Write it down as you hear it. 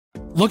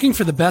Looking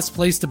for the best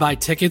place to buy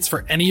tickets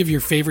for any of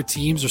your favorite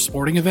teams or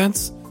sporting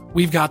events?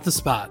 We've got the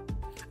spot.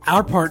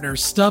 Our partner,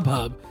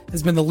 StubHub,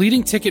 has been the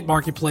leading ticket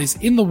marketplace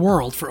in the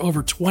world for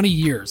over 20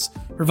 years,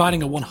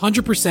 providing a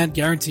 100%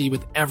 guarantee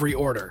with every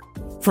order.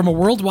 From a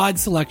worldwide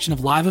selection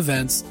of live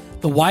events,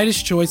 the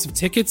widest choice of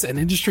tickets and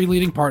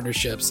industry-leading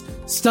partnerships,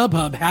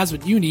 StubHub has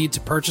what you need to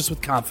purchase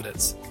with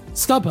confidence.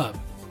 StubHub,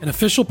 an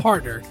official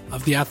partner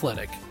of The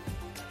Athletic.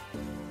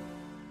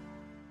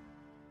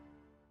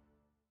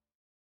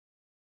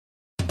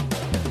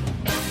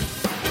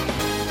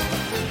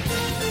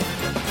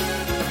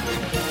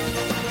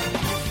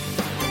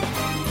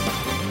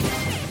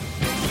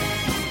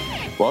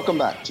 Welcome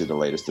back to the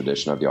latest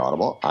edition of The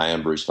Audible. I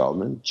am Bruce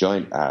Feldman,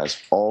 joined as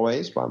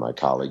always by my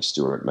colleague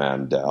Stuart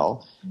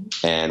Mandel,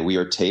 and we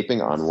are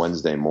taping on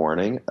Wednesday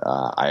morning.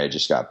 I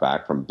just got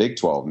back from Big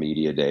 12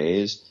 Media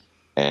Days,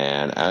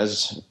 and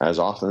as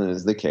often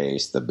is the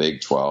case, the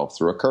Big 12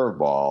 threw a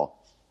curveball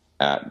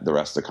at the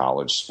rest of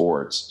college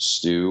sports.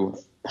 Stu,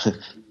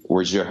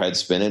 where's your head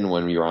spinning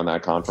when you were on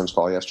that conference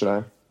call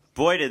yesterday?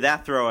 Boy, did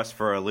that throw us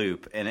for a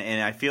loop, and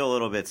I feel a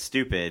little bit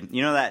stupid.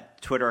 You know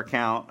that Twitter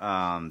account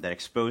that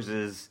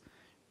exposes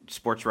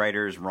sports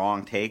writers'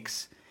 wrong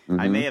takes?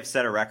 Mm-hmm. I may have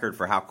set a record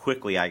for how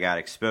quickly I got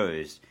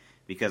exposed,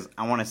 because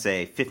I want to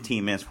say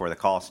 15 minutes before the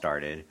call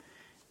started,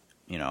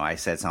 I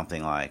said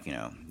something like,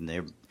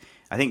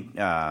 I think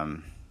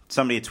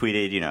somebody had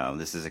tweeted,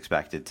 this is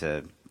expected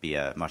to be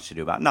much to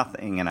do about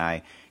nothing, and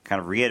I kind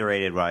of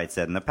reiterated what I had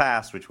said in the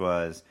past, which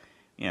was,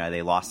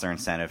 they lost their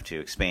incentive to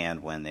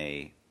expand when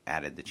they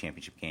added the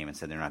championship game and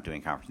said they're not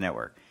doing Conference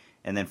Network.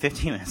 And then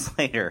 15 minutes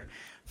later,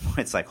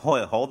 it's like,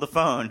 hold the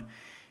phone.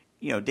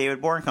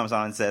 David Bourne comes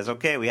on and says,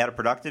 okay, we had a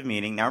productive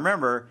meeting. Now,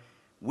 remember,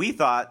 we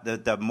thought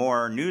that the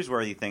more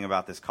newsworthy thing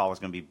about this call was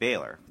going to be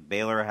Baylor.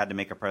 Baylor had to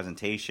make a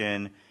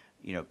presentation,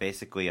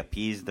 basically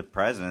appease the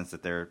presidents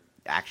that they're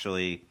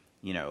actually,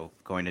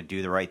 going to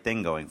do the right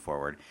thing going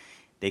forward.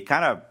 They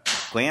kind of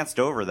glanced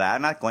over that.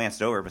 Not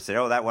glanced over, but said,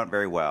 that went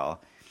very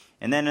well.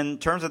 And then in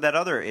terms of that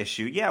other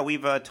issue,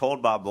 we've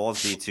told Bob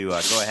Bowlesby to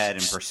go ahead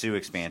and pursue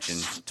expansion,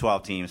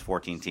 12 teams,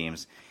 14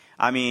 teams.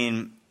 I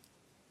mean,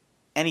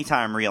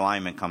 anytime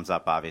realignment comes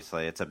up,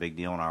 obviously, it's a big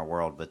deal in our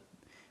world. But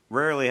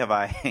rarely have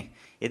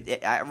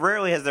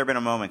rarely has there been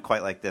a moment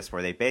quite like this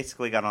where they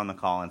basically got on the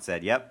call and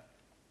said, "Yep,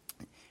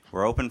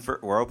 we're open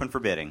for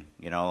bidding.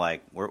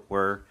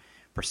 We're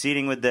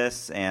proceeding with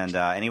this, and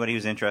anybody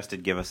who's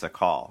interested, give us a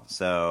call."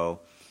 So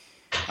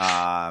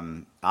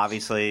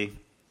obviously,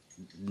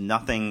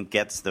 nothing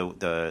gets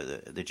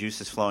the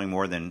juices flowing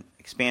more than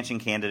expansion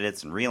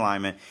candidates and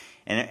realignment.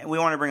 And we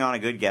want to bring on a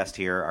good guest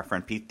here, our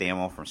friend Pete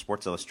Thamel from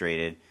Sports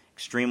Illustrated,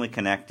 extremely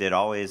connected,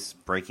 always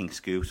breaking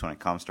scoops when it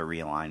comes to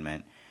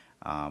realignment.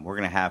 We're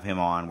going to have him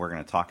on. We're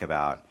going to talk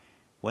about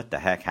what the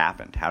heck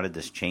happened. How did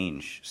this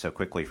change so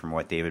quickly from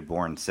what David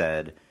Bourne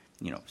said,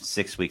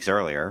 6 weeks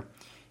earlier,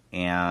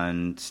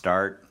 and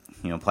start,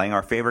 playing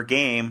our favorite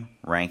game,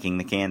 ranking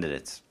the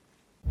candidates.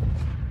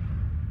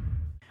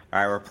 All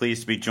right, we're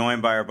pleased to be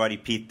joined by our buddy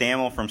Pete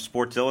Thamel from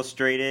Sports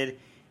Illustrated.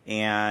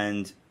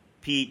 And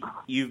Pete,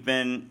 you've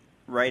been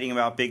writing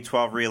about Big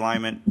 12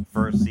 realignment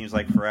for, seems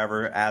like,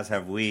 forever, as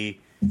have we.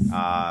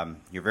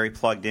 You're very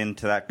plugged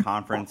into that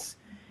conference.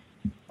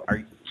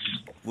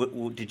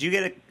 Did you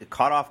get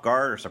caught off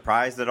guard or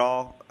surprised at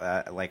all,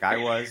 like I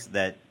was,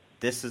 that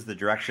this is the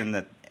direction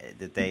that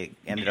they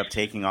ended up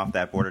taking off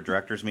that board of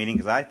directors meeting?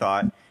 Because I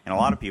thought, and a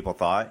lot of people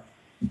thought,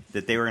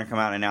 that they were going to come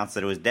out and announce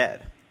that it was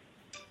dead.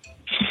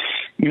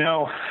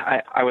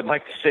 I would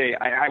like to say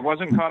I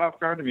wasn't caught off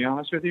guard, to be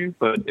honest with you.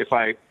 But if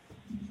I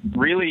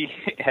really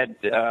had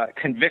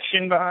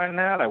conviction behind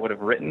that, I would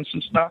have written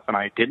some stuff, and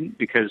I didn't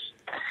because,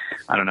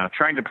 I don't know,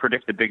 trying to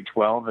predict the Big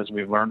 12, as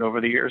we've learned over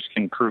the years,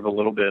 can prove a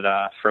little bit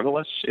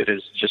frivolous. It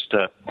is just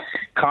a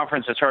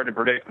conference that's hard to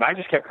predict. But I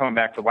just kept coming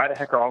back to why the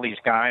heck are all these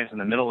guys in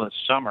the middle of the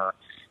summer,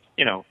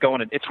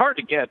 going – it's hard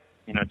to get,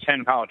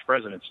 10 college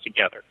presidents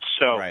together.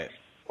 So right.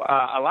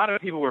 A lot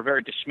of people were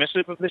very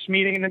dismissive of this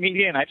meeting in the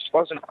media, and I just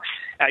wasn't.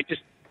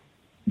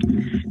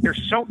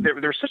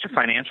 There's such a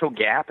financial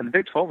gap, and the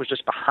Big 12 was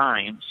just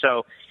behind.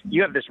 So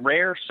you have this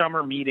rare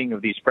summer meeting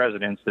of these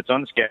presidents that's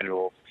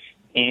unscheduled,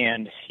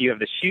 and you have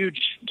this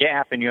huge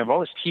gap, and you have all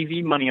this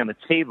TV money on the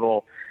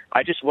table.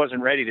 I just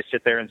wasn't ready to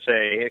sit there and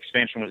say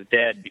expansion was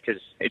dead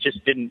because it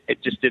just didn't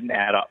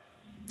add up.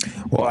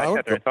 Well, I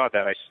sat there and thought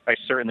that. I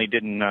certainly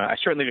didn't. I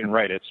certainly didn't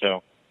write it.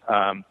 So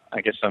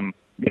I guess I'm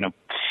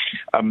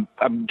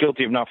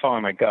guilty of not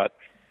following my gut.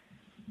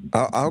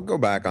 I'll go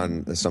back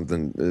on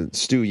something.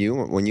 Stu,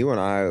 when you and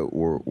I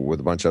were with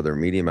a bunch of other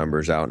media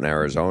members out in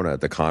Arizona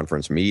at the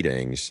conference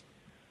meetings,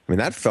 I mean,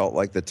 that felt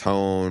like the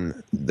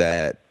tone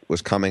that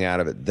was coming out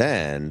of it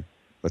then.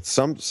 But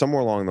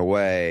somewhere along the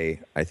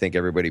way, I think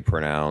everybody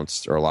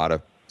pronounced, or a lot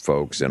of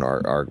folks and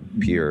our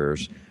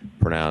peers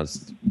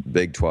pronounced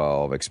Big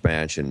 12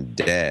 expansion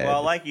dead.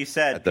 Well, like you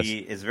said,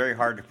 it's very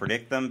hard to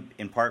predict them,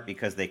 in part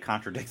because they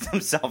contradict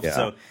themselves.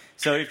 Yeah.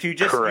 So if you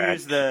just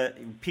use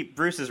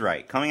Bruce is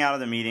right. Coming out of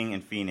the meeting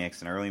in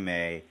Phoenix in early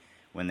May,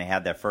 when they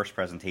had their first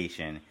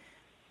presentation,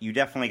 you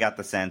definitely got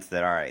the sense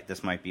that, all right,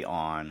 this might be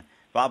on.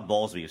 Bob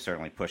Bowlesby was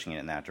certainly pushing it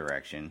in that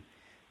direction.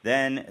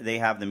 Then they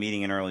have the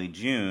meeting in early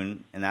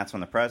June, and that's when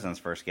the presidents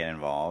first get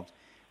involved,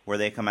 where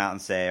they come out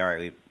and say, all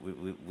right,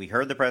 we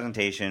heard the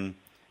presentation.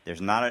 There's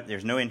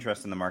no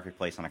interest in the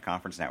marketplace on a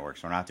conference network,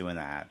 so we're not doing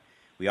that.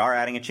 We are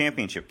adding a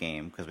championship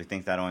game because we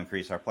think that'll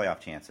increase our playoff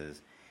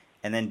chances.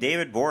 And then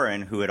David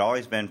Boren, who had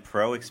always been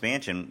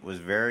pro-expansion, was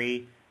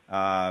very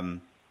ambivalent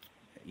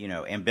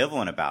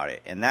about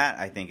it. And that,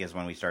 I think, is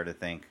when we started to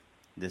think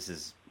this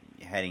is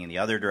heading in the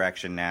other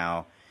direction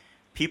now.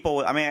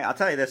 People, I mean, I'll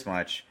tell you this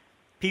much.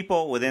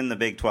 People within the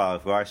Big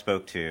 12 who I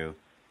spoke to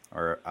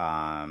or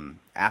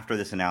after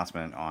this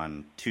announcement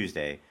on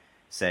Tuesday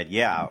said,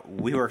 yeah,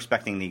 we were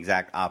expecting the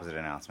exact opposite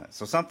announcement.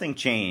 So something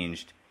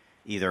changed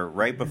either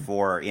right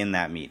before or in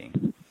that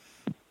meeting.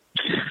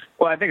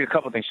 Well, I think a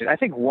couple of things. I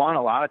think, one,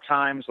 a lot of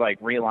times, like,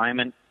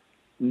 realignment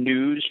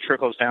news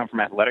trickles down from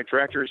athletic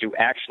directors who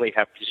actually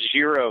have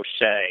zero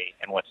say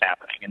in what's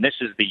happening. And this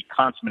is the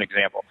consummate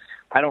example.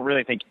 I don't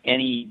really think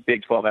any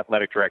Big 12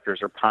 athletic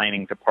directors are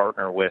pining to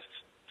partner with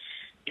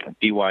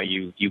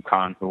BYU,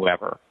 UConn,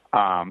 whoever.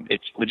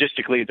 It's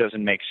logistically, it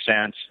doesn't make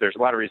sense. There's a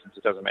lot of reasons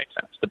it doesn't make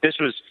sense. But this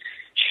was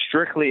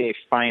strictly a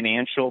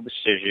financial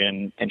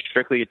decision and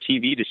strictly a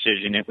TV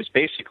decision. It was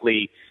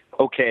basically,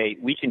 okay,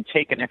 we can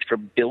take an extra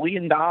 $1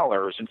 billion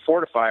and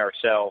fortify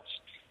ourselves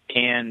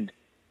and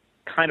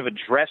kind of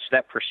address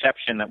that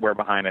perception that we're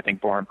behind. I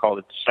think Boren called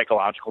it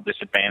psychological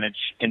disadvantage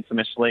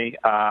infamously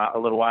a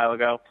little while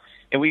ago.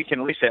 And we can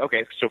at least say,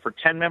 okay, so for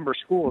 10-member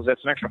schools,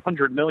 that's an extra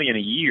 $100 million a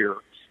year.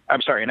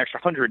 I'm sorry, an extra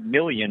 $100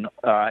 million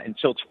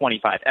until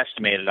 25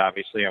 estimated.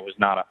 Obviously, I was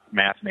not a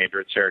math major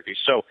at Syracuse.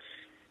 So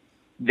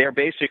they're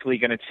basically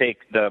going to take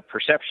the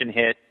perception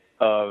hit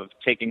of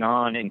taking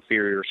on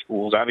inferior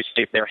schools.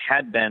 Obviously, if there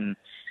had been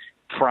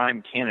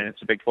prime candidates,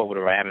 the Big 12 would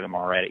have added them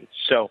already.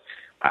 So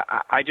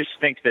I just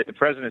think that the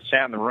president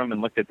sat in the room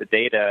and looked at the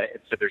data and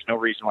said there's no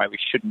reason why we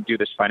shouldn't do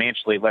this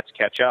financially. Let's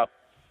catch up.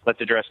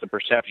 Let's address the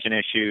perception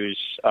issues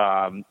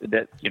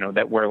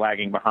that we're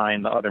lagging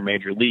behind the other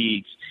major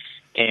leagues.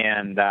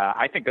 And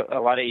I think a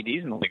lot of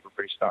ADs in the league were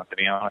pretty stunned, to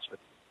be honest with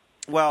you.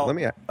 Well,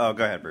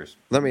 go ahead, Bruce.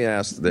 Let me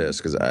ask this,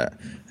 because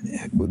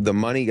the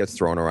money gets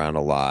thrown around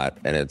a lot,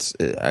 and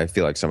I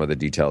feel like some of the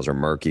details are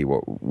murky,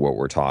 what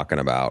we're talking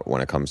about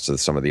when it comes to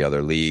some of the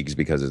other leagues,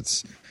 because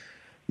it's,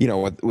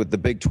 with the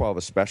Big 12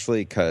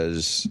 especially,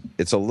 because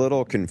it's a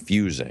little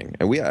confusing.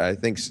 And I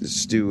think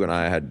Stu and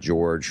I had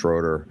George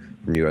Schroeder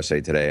from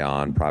USA Today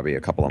on probably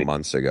a couple of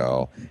months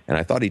ago, and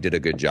I thought he did a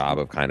good job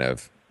of kind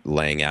of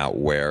laying out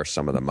where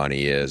some of the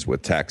money is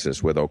with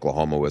Texas, with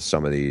Oklahoma, with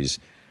some of these.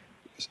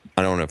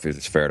 I don't know if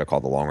it's fair to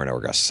call the Longer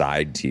Network a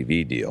side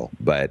TV deal,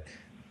 but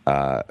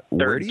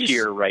third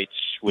tier rights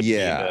would be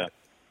the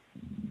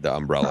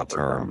umbrella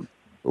term.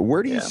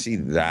 Where do you see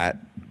that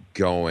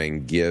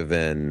going,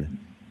 given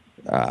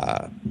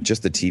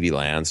just the TV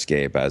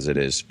landscape as it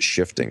is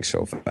shifting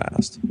so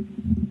fast?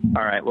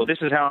 All right. Well, this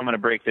is how I'm going to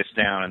break this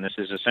down, and this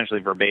is essentially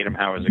verbatim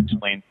how it was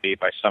explained to me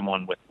by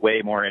someone with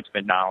way more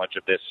intimate knowledge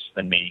of this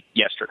than me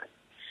yesterday.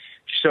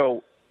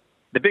 So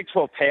the Big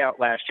 12 payout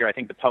last year, I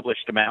think the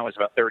published amount was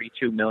about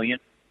 $32 million.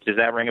 Does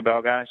that ring a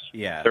bell, guys?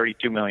 Yeah.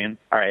 $32 million.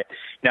 All right.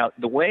 Now,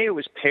 the way it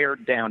was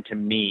pared down to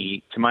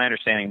me, to my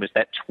understanding, was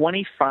that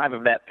 25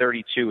 of that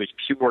 32 is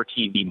pure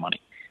TV money,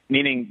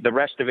 meaning the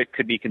rest of it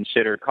could be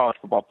considered college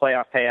football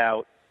playoff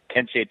payout,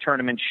 NCAA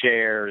tournament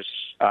shares,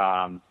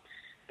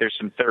 there's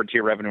some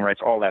third-tier revenue rights,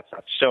 all that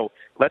stuff. So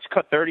let's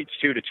cut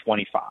 32 to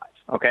 25,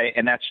 okay?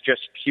 And that's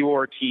just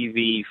pure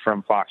TV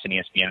from Fox and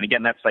ESPN. And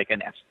again, that's like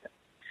an estimate,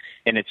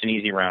 and it's an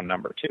easy round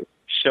number too.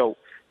 So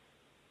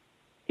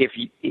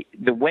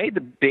the way the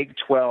Big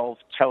 12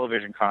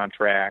 television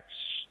contracts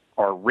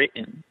are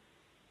written,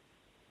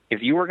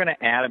 if you were going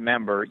to add a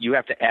member, you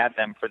have to add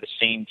them for the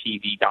same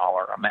TV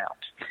dollar amount.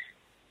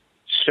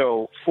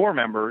 So 4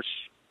 members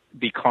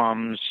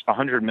becomes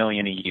 $100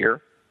 million a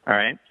year, all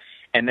right?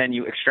 And then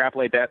you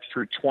extrapolate that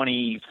through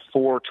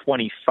 24,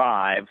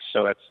 25,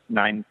 so that's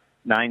nine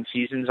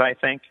seasons, I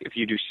think. If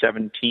you do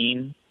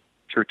 17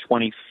 through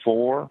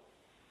 24,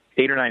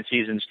 8 or 9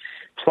 seasons,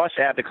 plus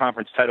add the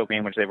conference title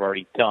game, which they've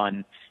already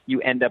done,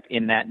 you end up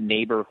in that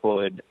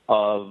neighborhood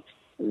of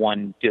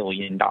 $1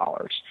 billion.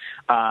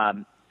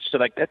 So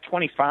like that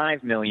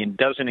 $25 million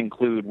doesn't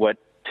include what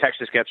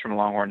Texas gets from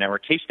Longhorn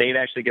Network. K-State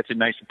actually gets a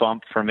nice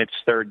bump from its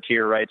third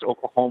tier rights.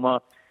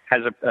 Oklahoma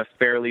has a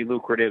fairly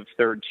lucrative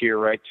third tier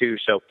right too.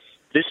 So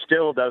this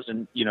still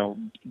doesn't,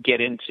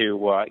 get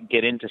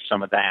into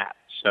some of that.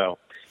 So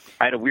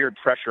I had a weird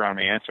pressure on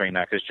me answering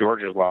that because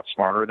George is a lot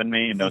smarter than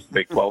me and knows the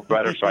Big 12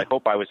 better. So I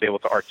hope I was able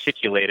to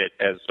articulate it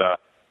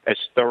as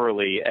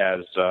thoroughly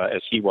as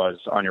he was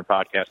on your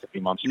podcast a few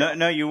months ago.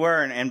 No, you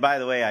weren't. And by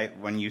the way,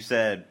 when you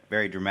said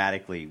very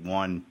dramatically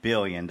 $1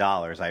 billion,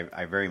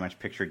 I very much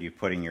pictured you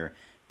putting your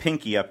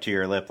pinky up to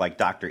your lip like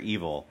Dr.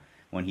 Evil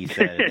when he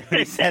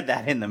said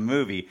that in the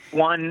movie.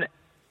 $1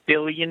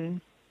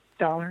 billion?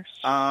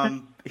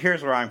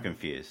 Here's where I'm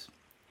confused.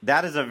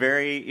 That is a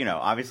very,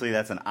 obviously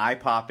that's an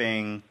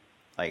eye-popping,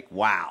 like,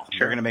 wow, Sure.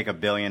 They're going to make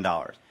 $1 billion.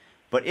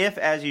 But if,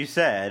 as you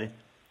said,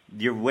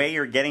 your way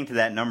you're getting to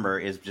that number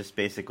is just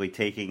basically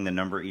taking the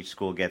number each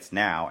school gets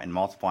now and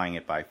multiplying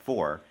it by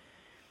 4,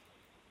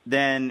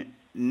 then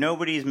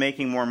nobody's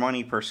making more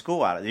money per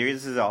school out of it.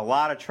 This is a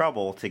lot of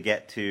trouble to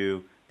get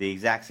to the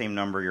exact same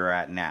number you're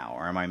at now,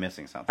 or am I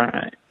missing something? All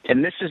right.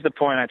 And this is the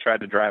point I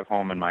tried to drive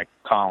home in my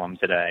column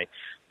today.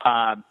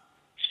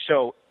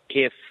 So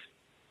if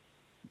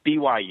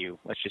BYU,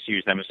 let's just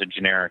use them as a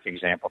generic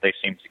example, they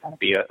seem to kind of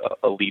be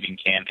a leading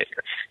candidate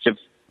here. So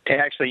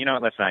actually, you know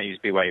what, let's not use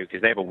BYU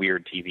because they have a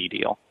weird TV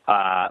deal.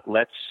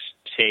 Let's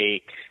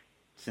take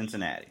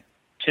Cincinnati.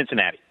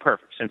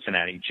 Perfect.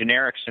 Cincinnati.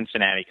 Generic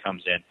Cincinnati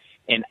comes in.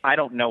 And I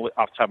don't know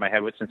off the top of my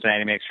head what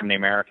Cincinnati makes from the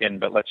American,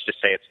 but let's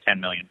just say it's $10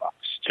 million,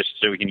 just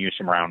so we can use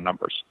some round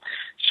numbers.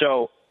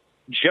 So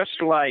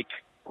just like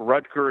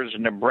Rutgers,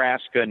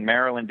 Nebraska, and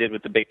Maryland did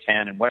with the Big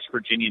Ten, and West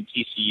Virginia and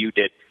TCU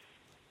did,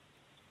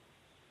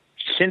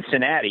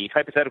 Cincinnati,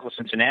 hypothetical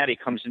Cincinnati,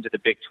 comes into the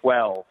Big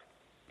 12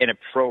 in a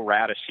pro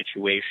rata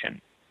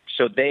situation.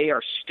 So they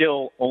are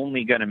still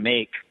only going to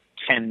make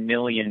 $10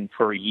 million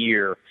per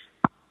year.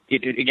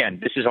 Again,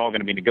 this is all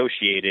going to be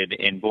negotiated,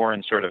 and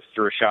Boren sort of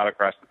threw a shot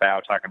across the bow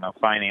talking about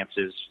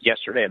finances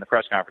yesterday in the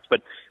press conference.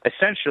 But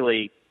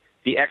essentially,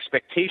 the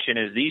expectation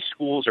is these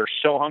schools are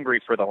so hungry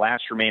for the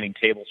last remaining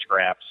table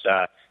scraps.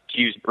 To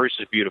use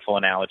Bruce's beautiful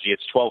analogy,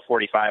 it's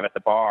 12:45 at the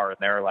bar, and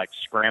they're like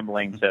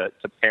scrambling to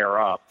pair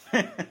up.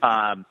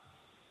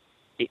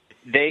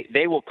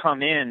 They will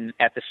come in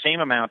at the same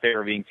amount they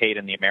were being paid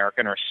in the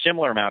American, or a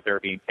similar amount they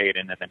were being paid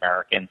in the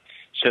American.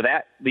 So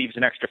that leaves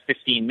an extra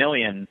 $15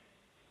 million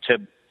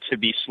to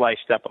be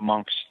sliced up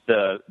amongst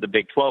the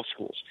Big 12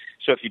 schools.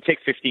 So if you take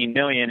 $15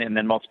 million and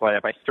then multiply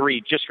that by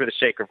 3, just for the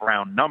sake of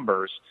round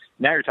numbers,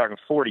 now you're talking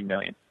 $40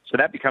 million. So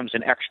that becomes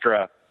an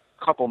extra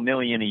couple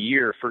million a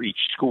year for each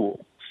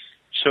school.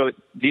 So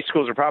these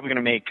schools are probably going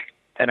to make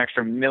an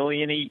extra $2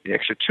 million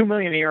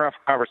a year off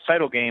a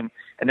recital game,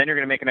 and then you're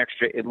going to make an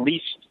extra at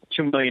least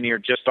 $2 million a year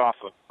just off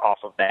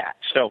of that.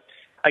 So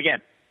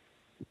again,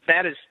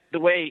 that is the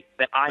way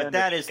that I understand it. But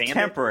that is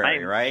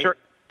temporary, right? Sure.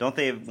 Don't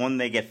they, when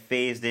they get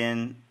phased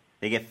in,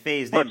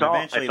 It's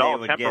all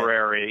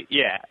temporary.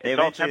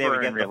 Eventually they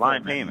would get the full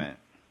payment.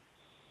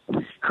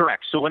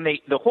 Correct. So when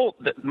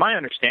my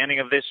understanding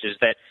of this is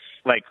that,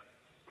 like,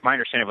 my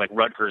understanding of like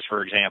Rutgers,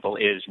 for example,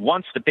 is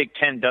once the Big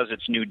Ten does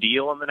its new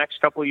deal in the next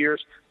couple of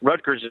years,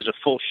 Rutgers is a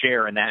full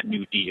share in that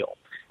new deal.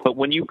 But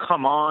when you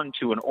come on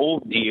to an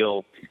old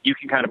deal, you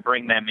can kind of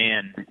bring them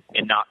in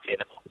and not pay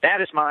them.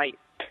 That is my,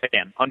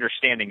 again,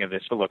 understanding of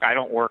this. So look, I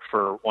don't work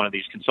for one of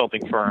these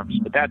consulting firms,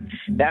 but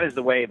that is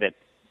the way that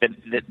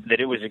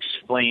it was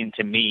explained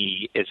to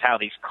me, is how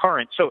these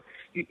current. So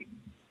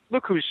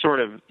look who's sort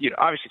of,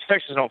 obviously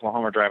Texas and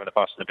Oklahoma are driving the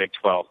bus in the Big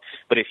 12.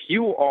 But if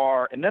you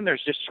are, and then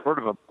there's just sort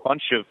of a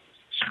bunch of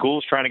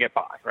schools trying to get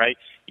by, right?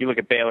 You look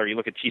at Baylor, you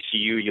look at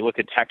TCU, you look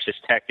at Texas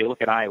Tech, you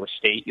look at Iowa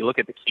State, you look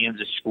at the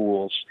Kansas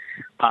schools.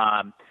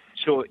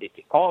 So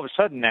all of a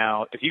sudden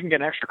now, if you can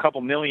get an extra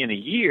couple million a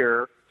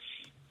year,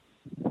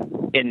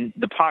 and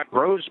the pot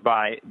grows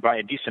by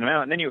a decent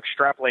amount, and then you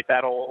extrapolate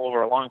that all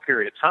over a long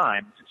period of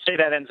time, say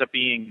that ends up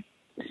being,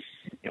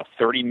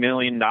 $30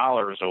 million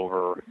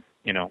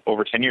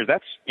over 10 years,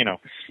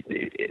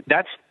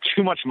 that's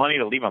too much money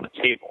to leave on the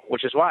table,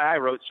 which is why I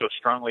wrote so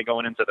strongly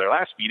going into their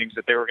last meetings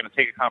that they were going to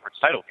take a conference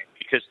title game,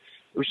 because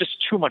it was just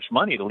too much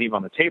money to leave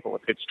on the table.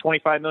 If it's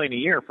 $25 million a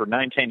year for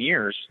 9-10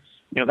 years,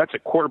 that's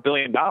 $250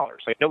 million.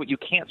 Like, no, you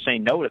can't say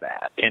no to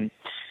that. And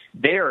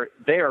they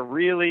are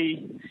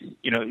really,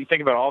 you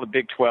think about all the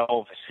Big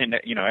 12 and,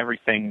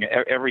 everything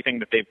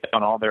that they've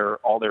done, all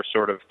their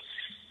sort of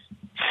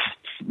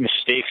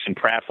mistakes and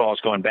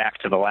pratfalls going back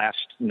to the last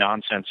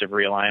nonsense of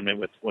realignment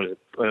with, what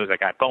was that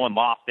guy, Bowen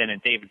Lofton and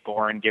David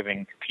Boren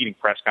giving competing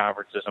press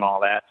conferences and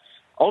all that.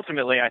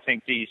 Ultimately, I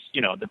think these,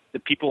 the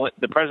people,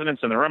 the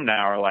presidents in the room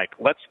now are like,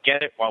 let's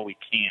get it while we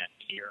can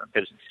here,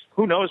 because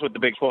who knows what the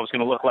Big 12 is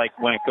going to look like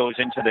when it goes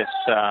into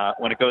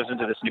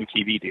this new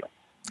TV deal.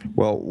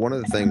 Well, one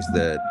of the things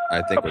that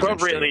I think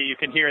appropriately, you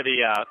can hear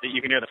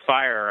the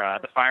fire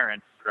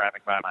engine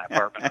driving by my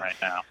apartment right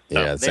now.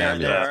 So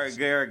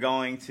they're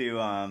going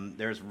to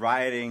there's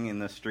rioting in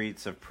the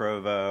streets of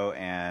Provo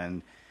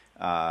and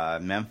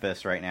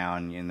Memphis right now,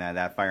 and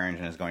that fire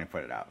engine is going to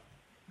put it out.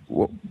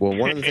 Well,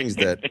 one of the things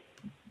that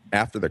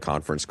after the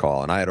conference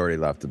call, and I had already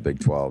left the Big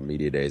 12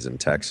 media days in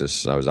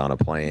Texas, I was on a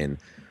plane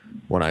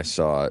when I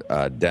saw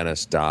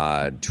Dennis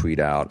Dodd tweet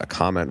out a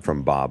comment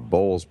from Bob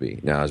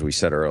Bowlesby. Now, as we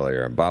said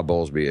earlier, Bob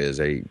Bowlesby is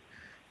I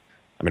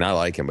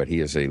like him, but he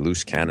is a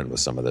loose cannon with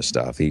some of this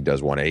stuff. He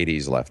does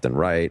 180s left and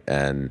right,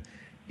 and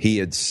he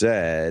had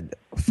said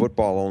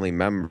football-only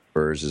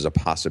members is a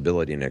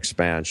possibility in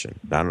expansion.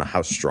 I don't know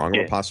how strong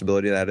of a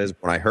possibility that is.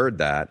 When I heard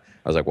that,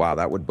 I was like, wow,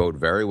 that would bode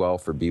very well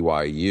for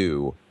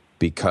BYU,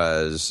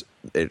 because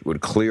it would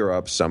clear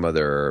up some of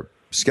their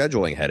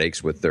scheduling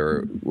headaches with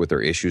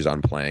their issues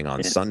on playing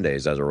on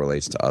Sundays as it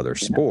relates to other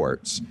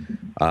sports.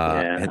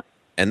 And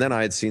then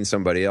I had seen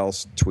somebody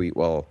else tweet,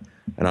 and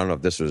I don't know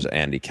if this was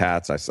Andy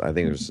Katz. I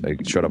think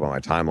it showed up on my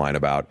timeline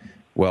about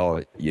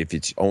well, if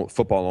it's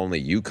football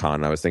only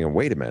UConn, I was thinking,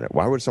 wait a minute,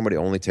 why would somebody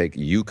only take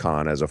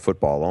UConn as a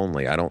football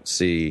only? I don't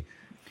see,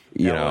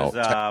 That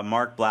was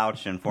Mark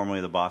Blauchen, formerly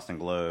of the Boston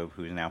Globe,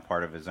 who's now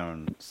part of his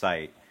own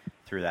site,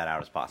 threw that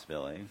out as a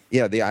possibility.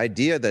 Yeah, the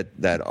idea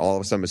that all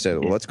of a sudden said,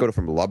 well, let's go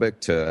from Lubbock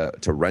to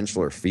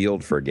Rentschler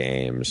Field for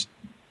games.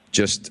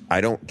 Just,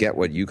 I don't get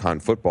what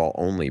UConn football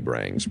only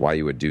brings. Why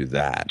you would do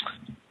that?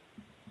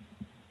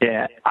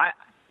 Yeah,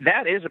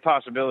 that is a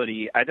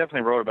possibility. I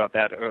definitely wrote about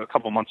that a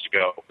couple months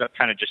ago,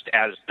 kind of just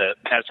as an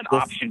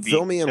option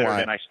being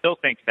considered, and I still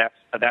think that's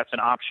an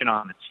option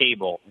on the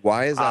table.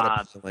 Why is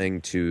that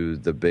appealing to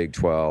the Big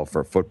 12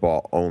 for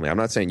football only? I'm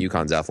not saying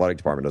UConn's athletic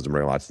department doesn't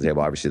bring a lot to the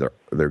table. Obviously,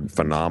 they're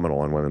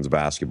phenomenal in women's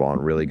basketball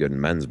and really good in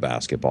men's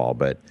basketball,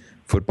 but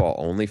football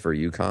only for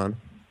UConn?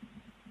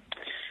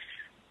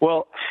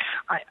 Well,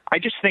 I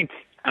just think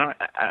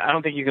I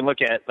don't think you can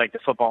look at like the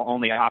football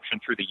only option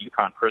through the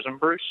UConn prism,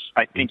 Bruce.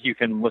 I think you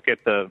can look at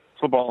the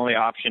football only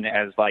option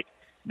as like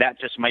that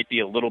just might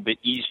be a little bit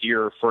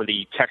easier for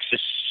the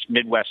Texas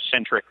Midwest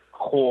centric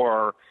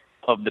core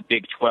of the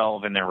Big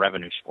 12 and their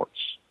revenue sports.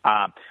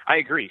 I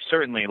agree.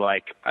 Certainly,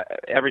 like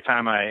every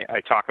time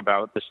I talk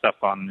about this stuff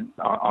on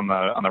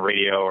the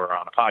radio or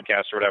on a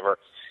podcast or whatever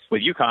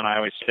with UConn, I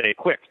always say,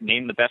 quick,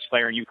 name the best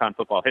player in UConn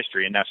football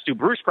history. And now Stu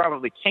Bruce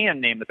probably can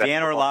name the best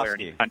football player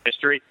in UConn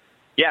history.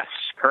 Yes,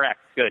 correct.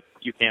 Good.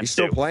 You can. He's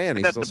still playing.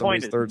 He's still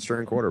somebody's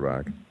third-string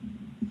quarterback.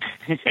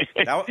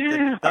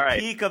 The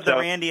peak of the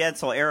Randy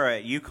Edsall era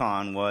at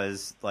UConn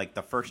was like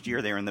the first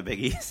year they were in the Big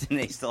East, and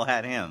they still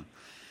had him.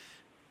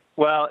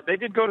 Well, they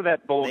did go to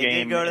that bowl game. They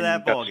did go to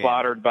that bowl game.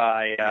 Got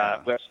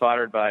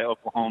slaughtered by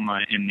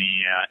Oklahoma in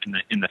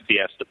the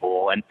Fiesta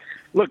Bowl. And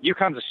look,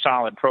 UConn's a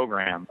solid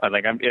program.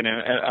 Like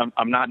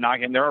I'm not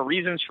knocking. There are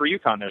reasons for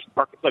UConn.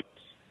 Look.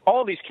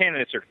 All these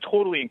candidates are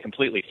totally and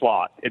completely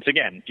flawed. It's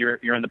again,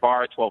 you're in the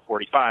bar at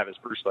 12:45, as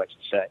Bruce likes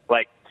to say.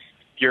 Like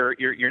you're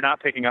not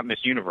picking up Miss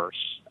Universe.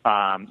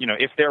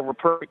 If there were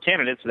perfect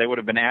candidates, they would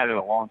have been added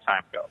a long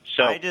time ago.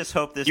 So I just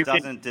hope this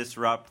doesn't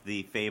disrupt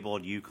the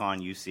fabled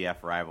UConn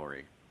UCF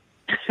rivalry.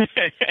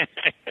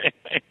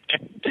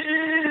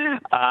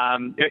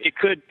 It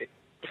could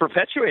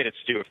perpetuate it,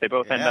 Stu, if they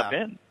both end up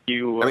in.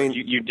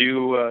 You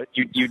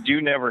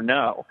do never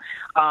know.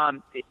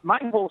 My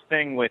whole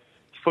thing with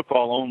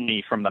football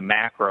only from the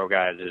macro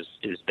guys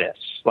is this.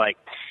 Like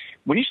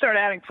when you start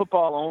adding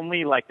football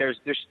only, like there's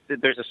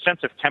a sense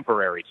of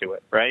temporary to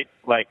it, right?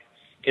 Like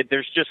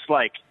there's just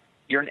like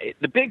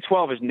the Big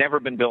 12 has never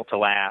been built to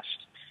last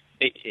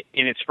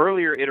in its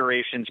earlier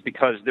iterations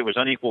because there was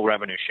unequal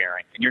revenue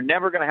sharing. And you're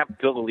never going to have to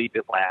build a league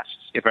that lasts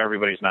if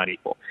everybody's not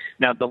equal.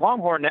 Now, the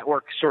Longhorn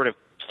Network sort of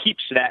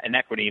keeps that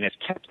inequity and has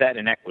kept that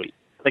inequity.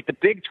 Like the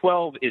Big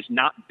 12 is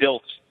not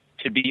built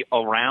to be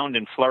around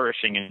and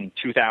flourishing in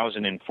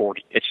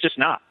 2040. It's just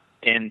not.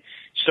 And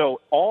so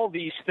all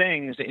these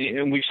things,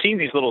 and we've seen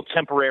these little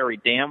temporary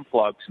dam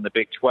plugs in the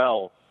Big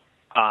 12,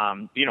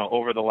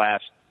 over the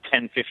last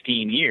 10,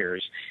 15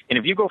 years. And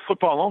if you go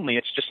football only,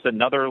 it's just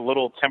another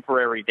little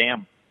temporary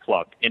dam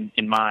plug,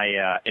 in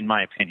my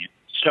opinion.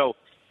 So,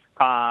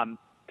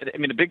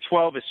 the Big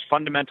 12 is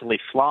fundamentally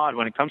flawed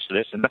when it comes to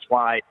this, and that's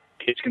why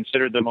it's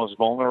considered the most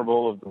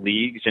vulnerable of the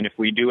leagues. And if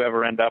we do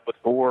ever end up with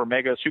 4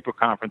 mega super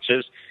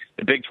conferences,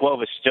 the Big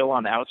 12 is still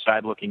on the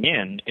outside looking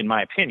in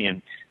my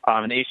opinion.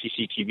 And the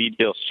ACC TV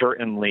deal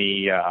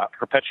certainly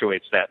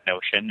perpetuates that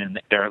notion and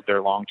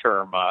their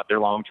long-term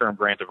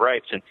grant of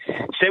rights. And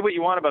say what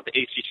you want about the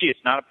ACC,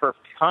 it's not a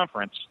perfect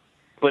conference,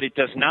 but it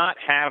does not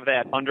have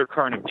that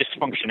undercurrent of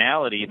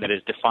dysfunctionality that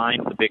has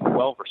defined the Big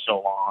 12 for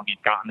so long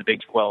and gotten the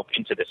Big 12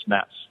 into this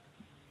mess.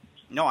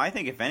 No, I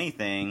think if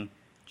anything,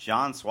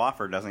 John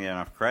Swofford doesn't get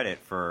enough credit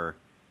for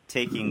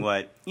taking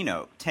what,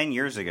 10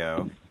 years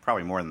ago,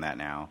 probably more than that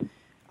now.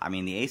 I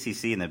mean, the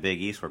ACC and the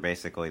Big East were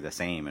basically the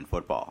same in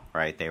football,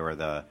 right? They were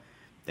the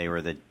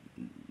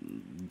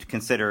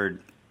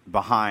considered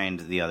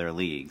behind the other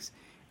leagues.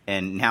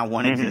 And now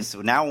one exists.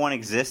 Now one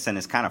exists and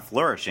is kind of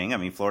flourishing. I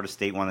mean, Florida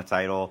State won the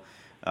title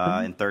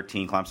in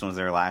 2013. Clemson was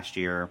there last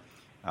year.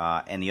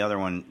 And the other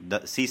one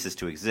ceases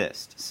to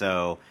exist.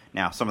 So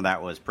now some of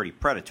that was pretty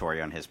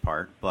predatory on his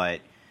part,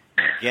 but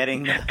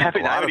getting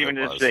I would even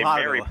just say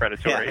very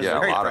predatory. Yeah,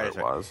 very a lot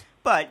predatory. of it was.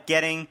 But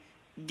getting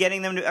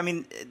them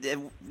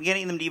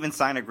to even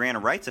sign a grant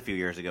of rights a few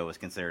years ago was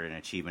considered an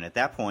achievement. At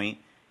that point,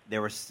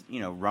 there was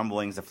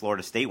rumblings that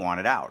Florida State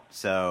wanted out.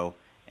 So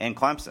and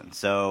Clemson.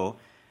 So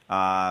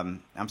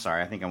I'm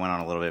sorry, I think I went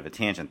on a little bit of a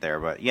tangent there,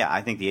 but yeah,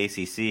 I think the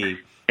ACC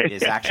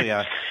is actually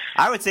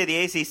I would say the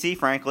ACC,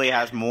 frankly,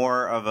 has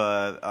more of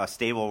a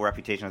stable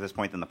reputation at this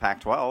point than the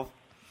Pac-12.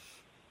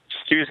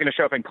 Stu's going to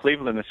show up in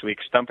Cleveland this week,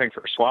 stumping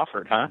for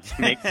Swofford, huh?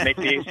 Make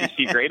the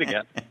ACC great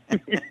again.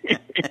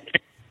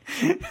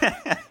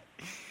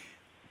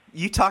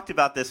 You talked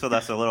about this with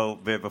us a little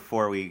bit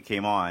before we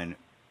came on.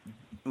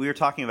 We were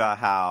talking about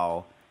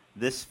how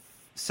this.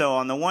 So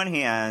on the one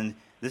hand,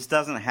 this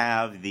doesn't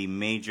have the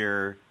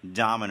major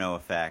domino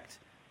effect,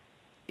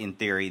 in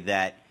theory,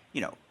 that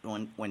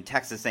when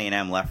Texas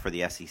A&M left for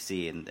the SEC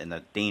and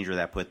the danger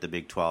that put the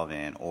Big 12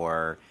 in,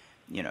 or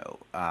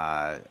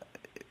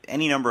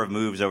any number of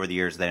moves over the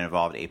years that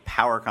involved a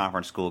power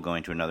conference school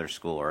going to another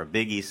school or a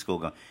Big East school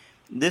going.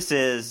 This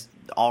is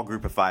all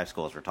Group of Five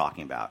schools we're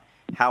talking about.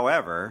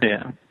 However,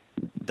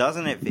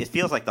 doesn't it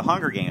feels like the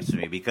Hunger Games to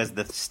me, because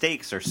the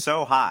stakes are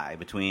so high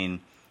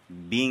between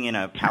being in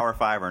a Power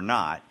Five or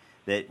not,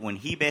 that when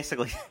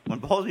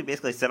Bowlesby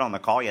basically said on the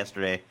call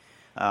yesterday,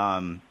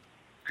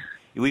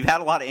 we've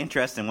had a lot of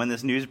interest, and when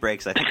this news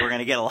breaks, I think we're going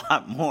to get a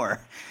lot more.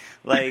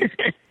 Like,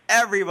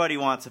 everybody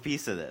wants a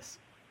piece of this.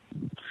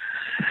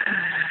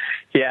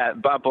 Yeah,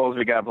 Bob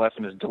Bowlesby, God bless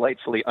him, is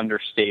delightfully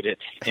understated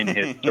in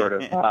his sort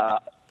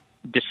of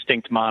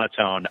distinct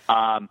monotone.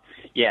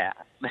 Yeah,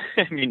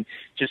 I mean,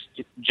 just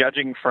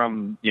judging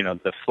from,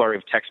 the flurry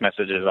of text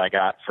messages I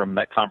got from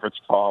that conference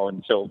call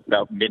until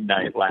about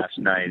midnight last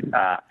night,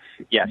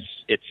 yes,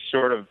 it's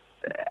sort of,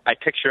 I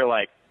picture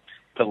like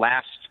the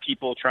last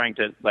people trying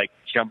to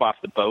jump off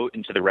the boat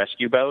into the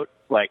rescue boat.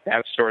 Like,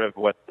 that's sort of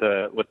what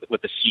the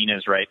scene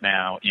is right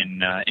now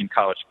in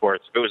college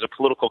sports. If it was a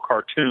political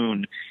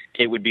cartoon,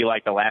 it would be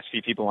like the last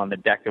few people on the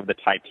deck of the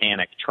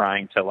Titanic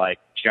trying to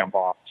jump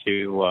off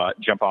to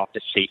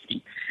safety.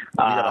 You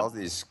got all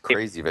these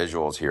crazy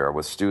visuals here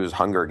with Stu's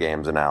Hunger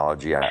Games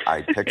analogy.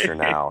 I picture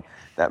now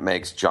that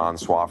makes John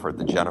Swofford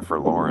the Jennifer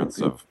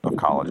Lawrence of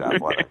college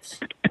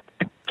athletics.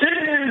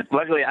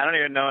 Luckily, I don't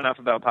even know enough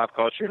about pop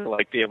culture to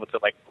be able to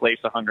place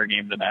a Hunger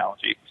Games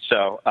analogy.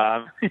 So,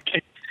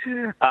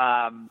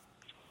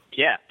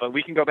 yeah, but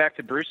we can go back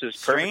to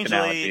Bruce's perfect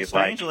analogy.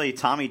 Strangely,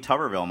 Tommy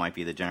Tuberville might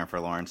be the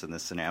Jennifer Lawrence in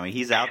this scenario. I mean,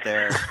 he's out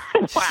there.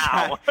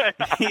 Wow.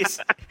 He did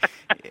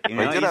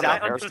have a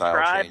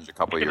hairstyle change a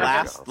couple years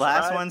ago.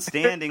 Last one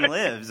standing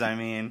lives. I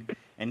mean,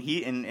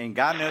 and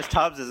God knows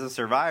Tubbs is a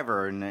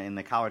survivor in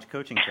the college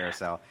coaching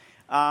carousel.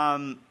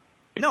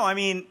 No, I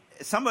mean,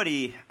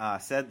 somebody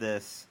said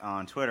this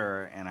on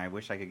Twitter, and I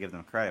wish I could give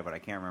them credit, but I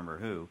can't remember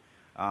who.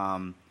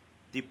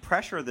 The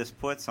pressure this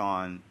puts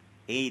on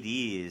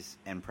ADs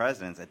and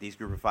presidents at these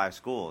Group of Five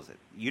schools.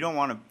 You don't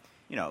want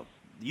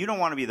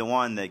to be the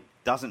one that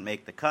doesn't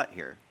make the cut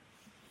here.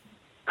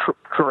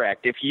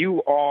 Correct. If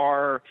you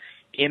are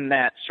in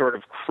that sort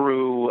of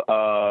crew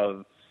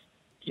of,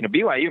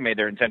 BYU made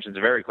their intentions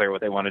very clear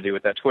what they want to do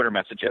with that Twitter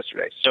message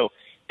yesterday. So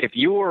if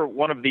you're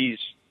one of these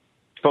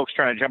folks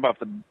trying to jump off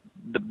the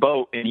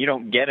boat and you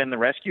don't get in the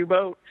rescue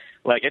boat,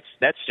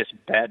 that's just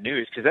bad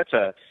news, because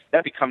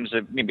that becomes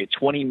maybe a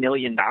 $20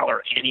 million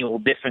annual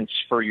difference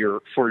for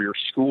your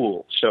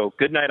school. So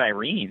good night,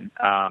 Irene.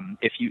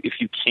 If you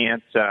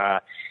can't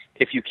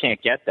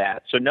get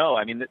that. So no,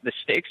 I mean the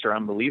stakes are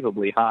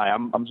unbelievably high.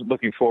 I'm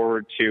looking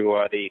forward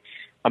to the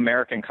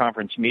American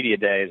Conference Media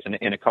Days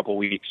in a couple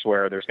weeks,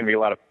 where there's going to be a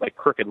lot of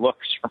crooked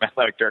looks from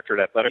athletic director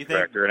to athletic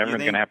director, and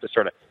everyone's going to have to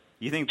sort of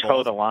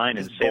toe the line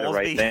and say the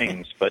right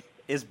things. But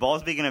is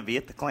Bowlesby going to be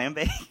at the clam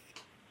bake?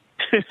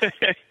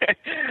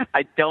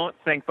 I don't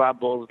think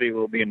Bob Bowlesby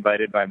will be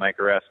invited by Mike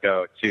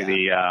Oresco to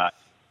the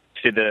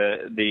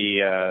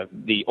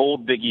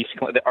old Big East,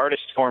 the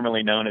artist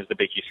formerly known as the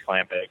Big East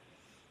Clam Bake.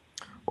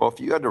 Well,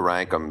 if you had to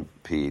rank them,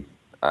 Pete,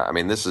 I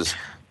mean, this is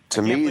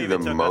to me the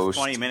most.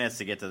 20 minutes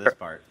to get to this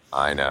part.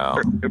 I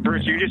know,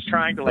 Bruce. You're just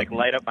trying to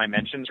light up my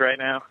mentions right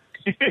now.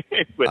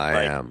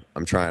 I am.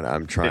 I'm trying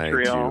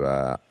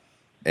to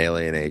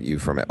alienate you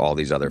from all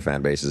these other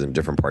fan bases in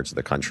different parts of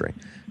the country.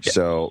 Yeah.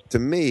 So to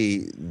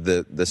me,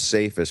 the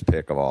safest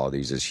pick of all of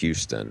these is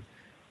Houston.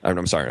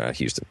 I'm sorry, not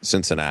Houston,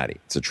 Cincinnati.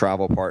 It's a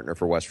travel partner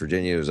for West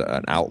Virginia. It's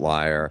an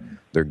outlier.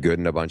 They're good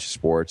in a bunch of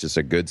sports. It's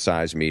a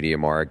good-sized media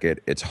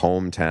market. It's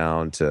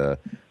hometown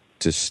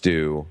to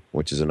Stu,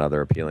 which is another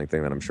appealing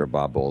thing that I'm sure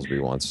Bob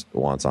Bowlesby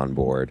wants on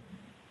board.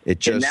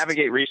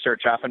 Navigate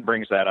Research often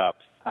brings that up.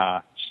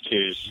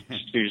 Stu's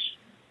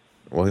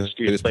Well,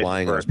 he was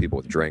plying those people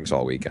with drinks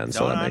all weekend. Don't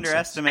so that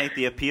underestimate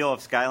the appeal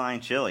of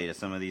Skyline Chili to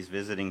some of these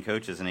visiting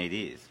coaches and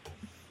ADs.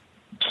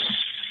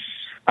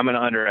 I'm going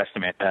to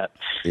underestimate that.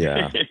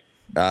 Yeah.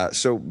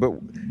 But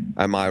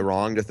am I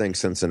wrong to think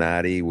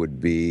Cincinnati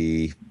would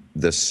be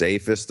the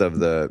safest of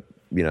the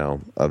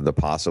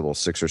possible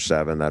 6 or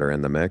 7 that are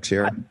in the mix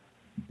here?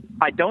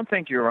 I don't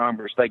think you're wrong,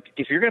 Bruce.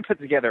 If you're going to put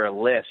together a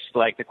list,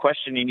 the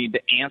question you need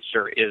to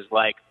answer is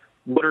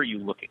what are you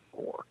looking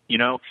for?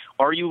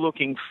 Are you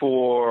looking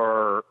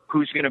for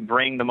who's going to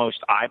bring the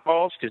most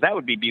eyeballs? Because that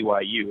would be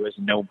BYU as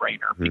a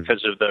no-brainer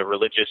because of the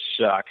religious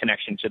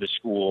connection to the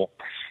school.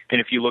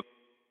 And if you look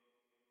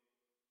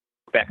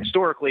back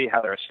historically,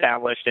 how they're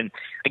established, and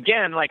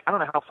again, I don't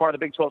know how far the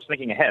Big 12 is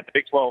thinking ahead. The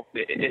Big 12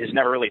 has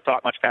never really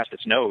thought much past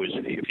its nose.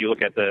 If you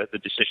look at the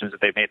decisions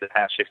that they've made the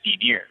past 15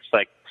 years,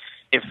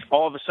 if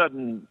all of a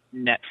sudden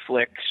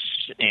Netflix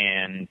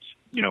and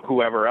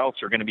whoever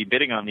else are going to be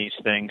bidding on these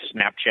things,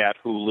 Snapchat,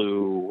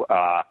 Hulu,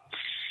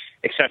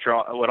 et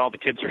cetera, what all the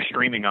kids are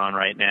streaming on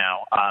right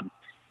now.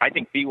 I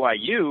think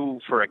BYU,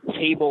 for a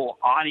cable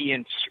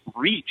audience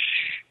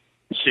reach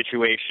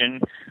situation,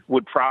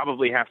 would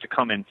probably have to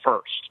come in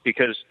first,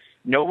 because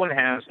no one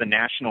has the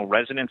national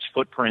resonance,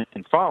 footprint,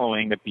 and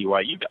following that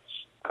BYU does.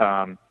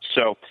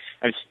 So,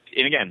 and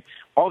again,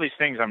 all these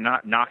things, I'm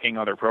not knocking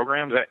other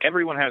programs.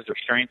 Everyone has their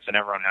strengths and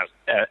everyone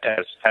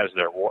has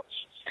their warts.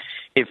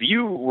 If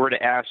you were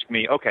to ask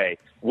me, okay,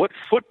 what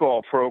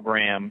football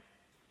program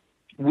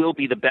will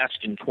be the best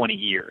in 20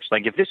 years?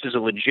 Like if this is a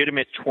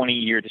legitimate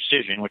 20-year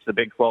decision, which the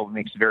Big 12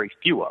 makes very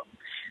few of,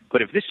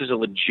 but if this is a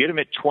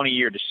legitimate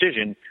 20-year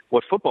decision,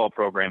 what football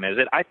program is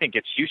it? I think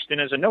it's Houston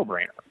as a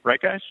no-brainer.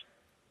 Right, guys?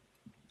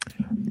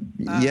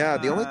 Yeah,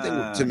 the only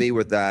thing to me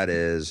with that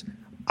is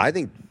I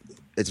think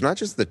it's not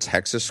just the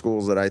Texas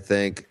schools that I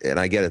think, and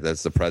I get it,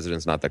 that's the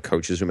presidents, not the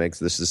coaches who makes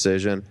this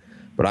decision,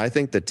 but I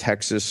think the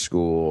Texas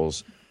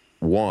schools,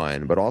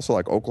 one, but also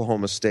like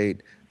Oklahoma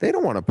State, they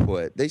don't want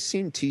to they've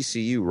seen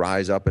TCU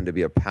rise up into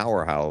be a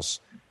powerhouse,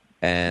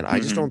 and I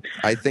just don't,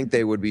 I think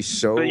they would be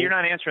so. But you're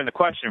not answering the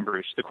question,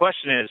 Bruce. The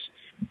question is,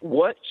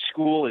 what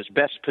school is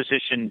best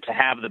positioned to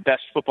have the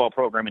best football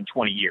program in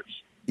 20 years?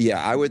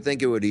 Yeah, I would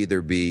think it would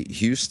either be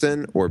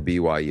Houston or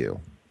BYU.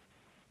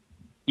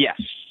 Yes.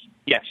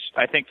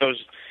 I think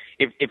those.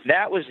 If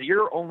that was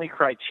your only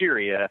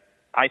criteria,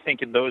 I think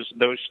those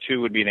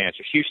two would be the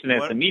answer. Houston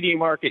has the media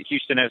market.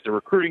 Houston has the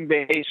recruiting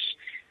base.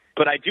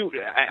 But I do.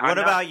 What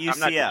about UCF?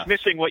 I'm not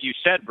dismissing what you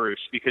said, Bruce,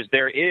 because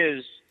there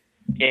is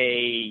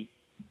a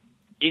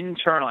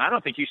internal. I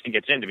don't think Houston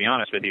gets in, to be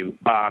honest with you,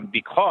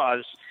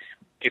 because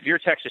if you're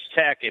Texas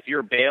Tech, if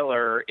you're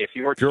Baylor, if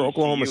you're TCU,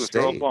 Oklahoma State. If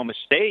you're Oklahoma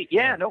State,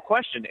 yeah, no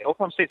question.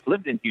 Oklahoma State's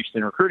lived in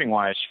Houston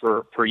recruiting-wise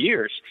for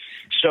years.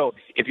 So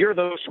if you're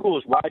those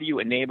schools, why do you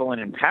enable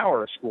and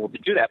empower a school to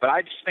do that? But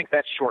I just think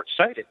that's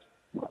short-sighted.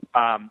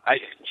 I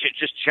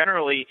just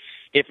generally,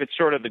 if it's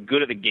sort of the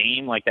good of the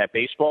game, like that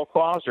baseball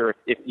clause, or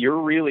if you're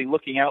really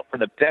looking out for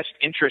the best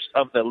interest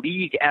of the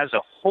league as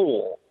a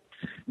whole,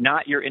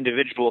 not your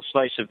individual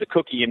slice of the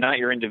cookie and not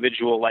your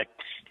individual, like,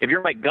 if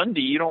you're Mike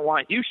Gundy, you don't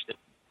want Houston.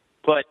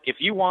 But if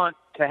you want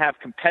to have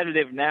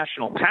competitive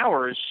national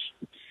powers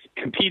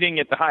competing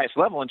at the highest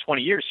level in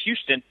 20 years,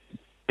 Houston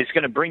is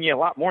going to bring you a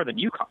lot more than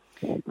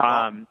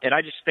UConn. And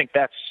I just think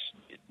that's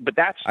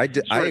I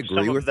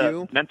agree with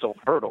you. Mental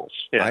hurdles.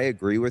 Yeah. I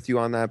agree with you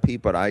on that,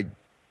 Pete, but I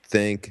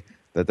think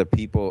that the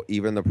people,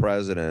 even the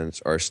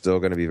presidents, are still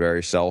going to be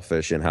very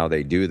selfish in how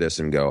they do this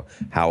and go,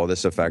 how will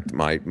this affect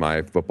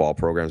my football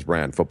program's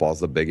brand? Football's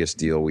the biggest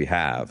deal we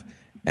have.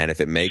 And if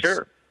it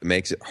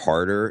makes it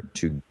harder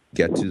to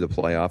get to the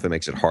playoff, it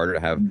makes it harder to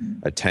have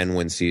a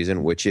 10-win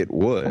season, which it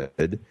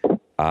would.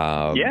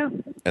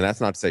 And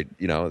that's not to say,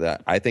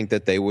 that I think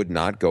that they would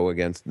not go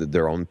against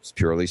their own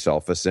purely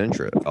selfish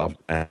interest.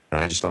 And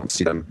I just don't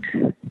see them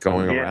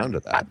going around to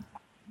that.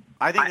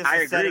 I think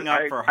this is setting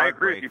up for heartbreak. I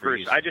agree with you,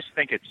 Bruce. I just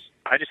think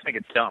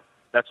it's dumb.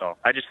 That's all.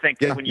 I just think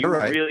that when you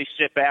really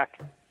sit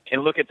back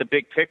and look at the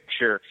big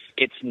picture,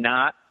 it's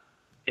not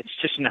a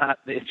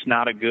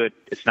good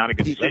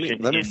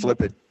decision. Let me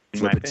flip it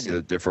to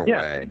a different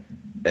way.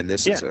 And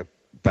this is a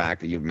fact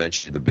that you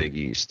mentioned, the Big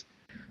East.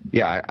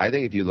 Yeah, I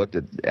think if you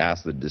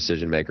asked the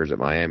decision makers at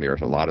Miami or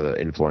a lot of the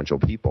influential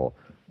people,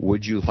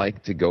 would you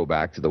like to go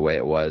back to the way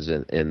it was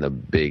in the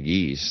Big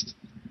East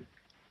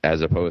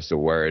as opposed to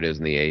where it is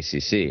in the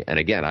ACC? And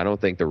again, I don't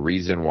think the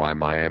reason why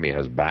Miami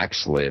has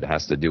backslid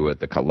has to do with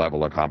the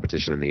level of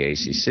competition in the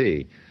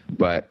ACC,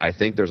 but I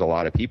think there's a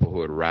lot of people who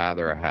would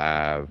rather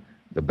have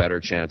the better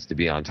chance to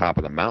be on top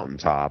of the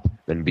mountaintop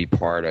than be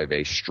part of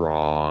a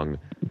strong,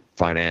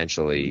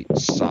 financially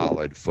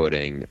solid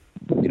footing,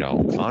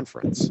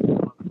 conference.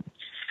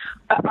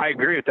 I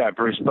agree with that,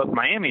 Bruce, but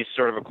Miami is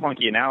sort of a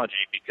clunky analogy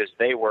because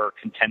they were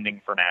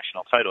contending for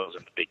national titles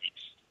in the Big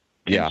East.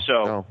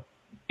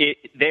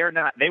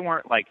 They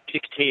weren't like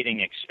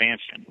dictating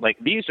expansion. Like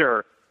these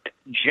are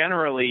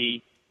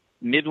generally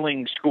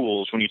middling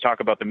schools when you talk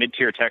about the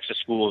mid-tier Texas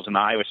schools and the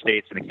Iowa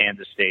States and the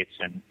Kansas States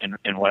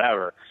and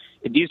whatever.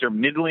 These are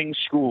middling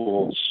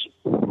schools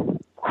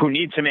who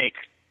need to make,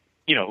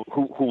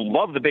 who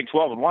love the Big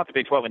 12 and want the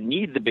Big 12 and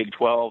need the Big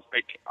 12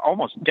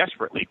 almost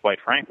desperately, quite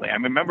frankly. I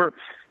remember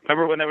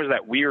when there was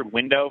that weird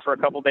window for a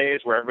couple of days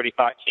where everybody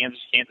thought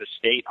Kansas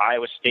State,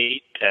 Iowa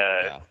State,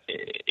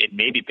 and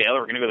maybe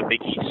Baylor were going to go to the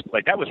Big East.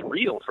 Like that was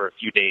real for a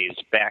few days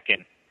back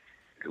in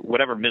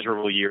whatever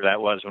miserable year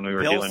that was when we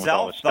were dealing with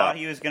all this stuff. Bill Self thought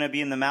he was going to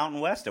be in the Mountain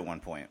West at one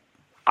point.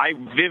 I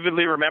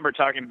vividly remember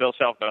talking to Bill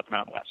Self about the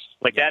Mountain West.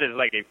 Like that is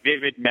like a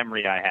vivid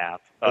memory I have.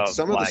 But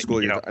some of the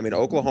schools,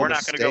 Oklahoma we're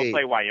not State. Going to go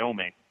play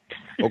Wyoming.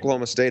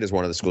 Oklahoma State is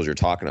one of the schools you're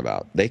talking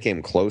about. They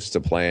came close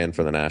to playing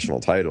for the national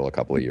title a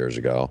couple of years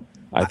ago.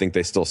 I think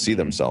they still see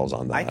themselves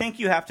on that. I think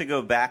you have to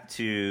go back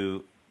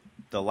to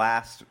the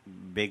last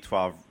Big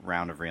 12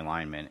 round of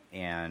realignment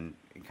and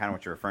kind of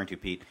what you're referring to,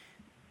 Pete.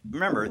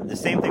 Remember, the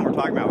same thing we're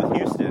talking about with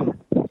Houston.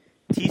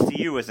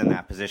 TCU was in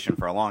that position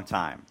for a long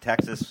time.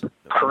 Texas, in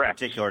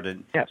particular,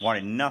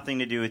 wanted nothing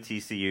to do with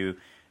TCU.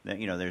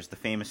 There's the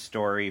famous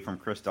story from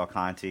Chris Del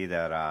Conte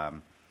that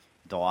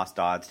DeLoss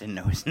Dodds didn't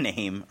know his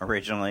name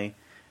originally.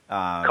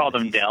 Called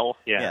him Del.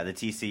 Yeah, the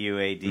TCU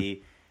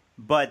AD.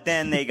 But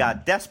then they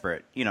got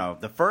desperate.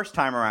 The first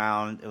time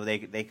around,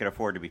 they could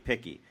afford to be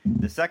picky.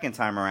 The second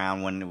time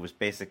around, when it was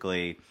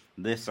basically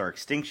this or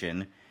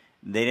extinction,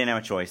 they didn't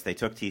have a choice. They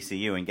took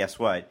TCU, and guess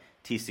what?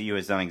 TCU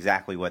has done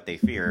exactly what they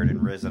feared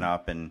and risen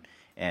up and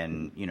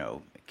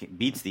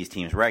beats these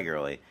teams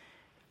regularly.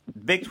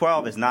 Big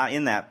 12 is not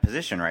in that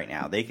position right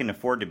now. They can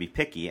afford to be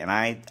picky, and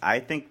I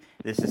think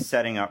this is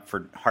setting up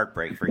for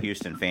heartbreak for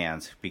Houston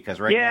fans because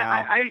now...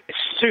 Yeah,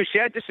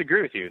 seriously, I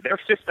disagree with you. They're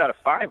 5th out of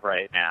 5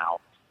 right now,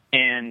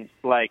 and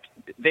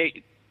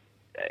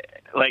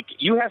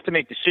you have to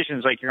make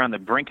decisions like you're on the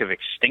brink of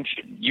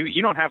extinction.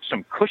 You don't have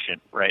some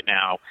cushion right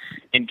now,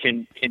 and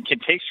can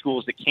take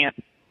schools that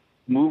can't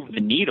move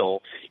the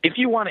needle. If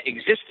you want to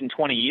exist in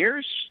 20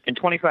 years, in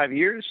 25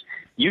 years,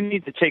 you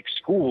need to take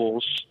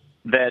schools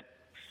that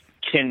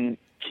can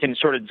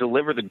sort of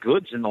deliver the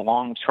goods in the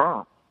long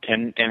term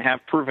and have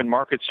proven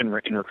markets and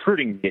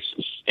recruiting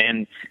bases.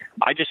 And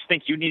I just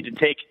think you need to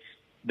take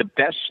the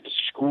best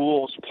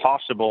schools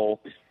possible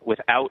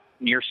without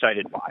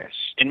nearsighted bias,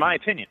 in my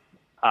opinion.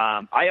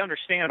 I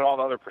understand all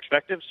the other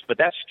perspectives, but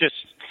that's just,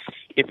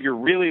 if you're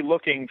really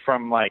looking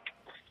from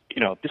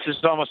this is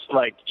almost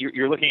like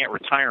you're looking at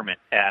retirement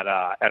at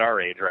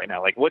our age right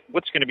now. Like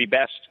what's going to be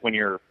best when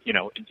you're,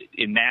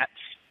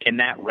 in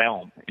that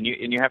realm, and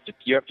you have to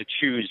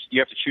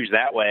choose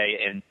that way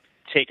and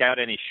take out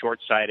any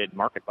short-sighted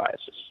market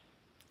biases.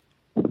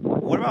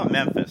 What about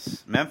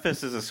Memphis?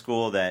 Memphis is a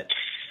school that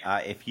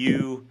if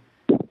you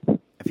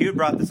had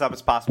brought this up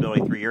as a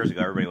possibility 3 years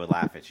ago, everybody would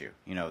laugh at you.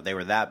 They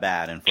were that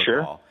bad in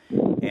football.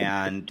 Sure.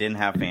 And didn't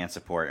have fan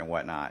support and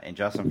whatnot. And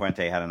Justin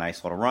Fuente had a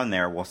nice little run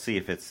there. We'll see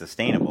if it's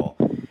sustainable.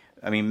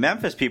 I mean,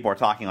 Memphis people are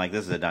talking like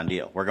this is a done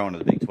deal. We're going to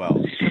the Big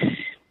 12.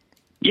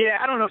 Yeah,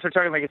 I don't know if they're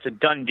talking like it's a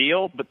done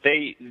deal, but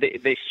they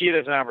see it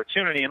as an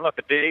opportunity. And look,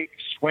 the big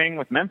swing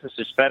with Memphis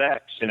is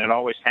FedEx, and it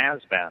always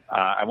has been.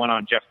 I went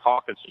on Jeff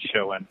Calkins'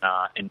 show in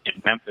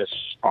Memphis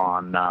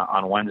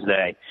on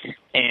Wednesday,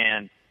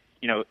 and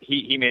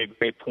he made a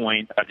great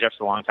point. Jeff's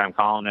a longtime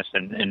columnist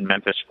and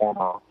Memphis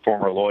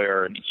former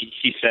lawyer, and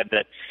he said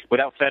that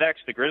without FedEx,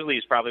 the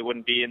Grizzlies probably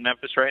wouldn't be in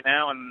Memphis right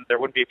now, and there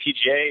wouldn't be a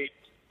PGA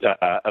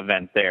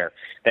event there.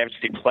 They have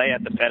to play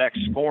at the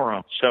FedEx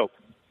Forum. So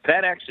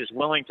FedEx is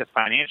willing to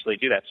financially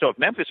do that. So if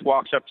Memphis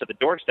walks up to the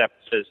doorstep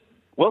and says,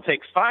 "We'll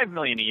take $5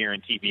 million a year in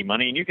TV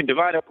money, and you can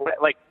divide up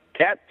like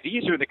that,"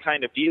 these are the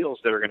kind of deals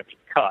that are going to be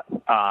cut.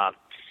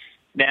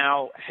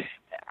 Now,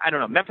 I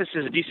don't know. Memphis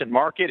is a decent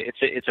market.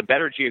 It's a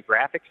better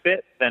geographic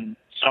fit than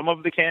some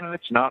of the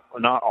candidates, not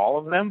all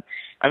of them.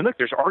 I mean, look,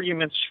 there's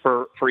arguments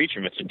for each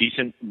of them. It's a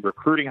decent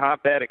recruiting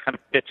hotbed. It kind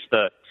of fits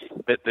the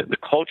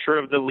culture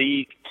of the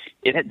league.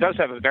 It does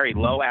have a very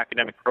low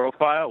academic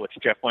profile, which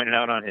Jeff pointed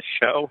out on his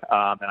show,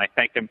 and I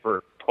thanked him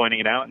for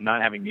pointing it out and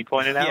not having me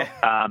point it out.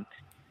 Yeah.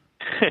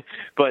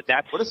 But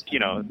that's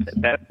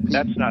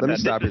that's not.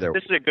 This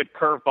is a good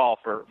curveball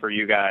for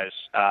you guys.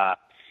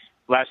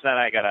 Last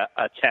night I got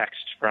a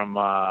text from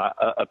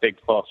a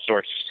Big 12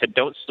 source that said,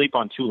 "Don't sleep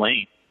on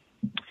Tulane."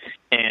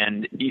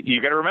 And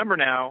you got to remember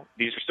now,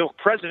 these are still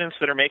presidents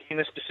that are making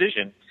this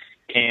decision.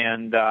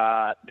 And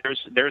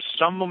there's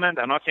some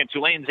momentum. I'm not saying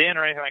Tulane's in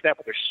or anything like that,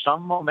 but there's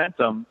some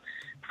momentum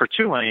for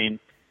Tulane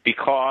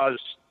because,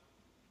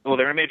 well,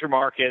 they're in a major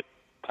market.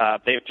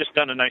 They've just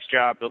done a nice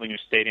job building a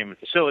stadium and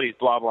facilities,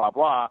 blah, blah,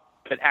 blah.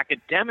 But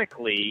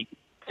academically,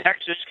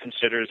 Texas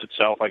considers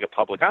itself like a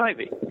public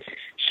ivy.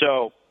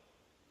 So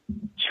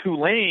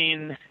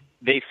Tulane,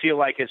 they feel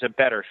like, is a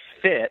better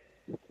fit,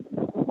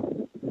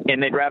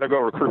 and they'd rather go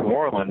recruit New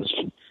Orleans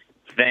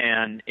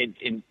than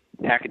in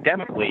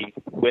academically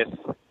with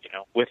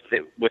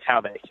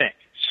how they think.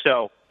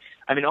 So,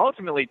 I mean,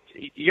 ultimately,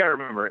 you got to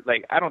remember,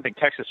 like, I don't think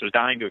Texas was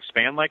dying to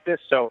expand like this.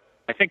 So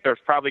I think there's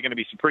probably going to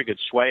be some pretty good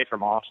sway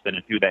from Austin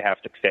and who they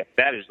have to pick.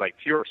 That is like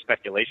pure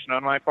speculation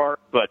on my part,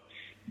 but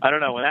I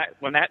don't know.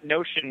 When that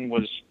notion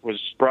was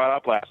brought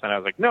up last night, I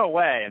was like, no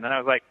way. And then I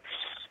was like,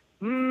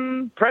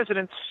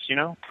 presidents.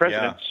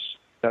 Yeah.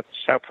 That's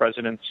how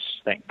presidents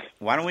think.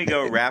 Why don't we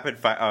go rapid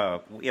fire?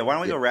 Why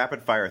don't we go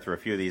rapid fire through a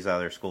few of these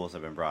other schools that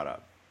have been brought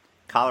up?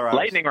 Colorado.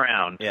 Lightning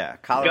round. Yeah,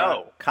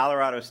 Go.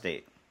 Colorado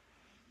State.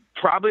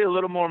 Probably a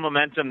little more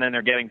momentum than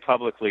they're getting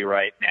publicly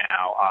right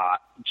now.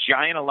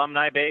 Giant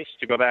alumni base,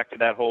 to go back to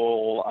that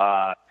whole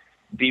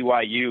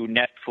BYU,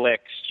 Netflix,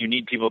 you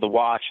need people to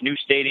watch. New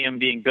stadium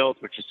being built,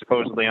 which is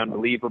supposedly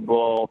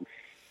unbelievable.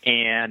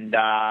 And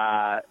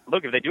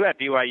look, if they do have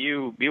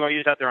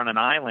BYU's out there on an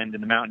island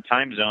in the Mountain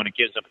Time Zone. It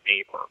gives them a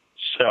neighbor.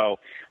 So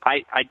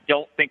I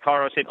don't think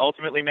Colorado State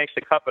ultimately makes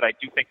the cut, but I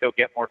do think they'll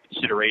get more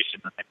consideration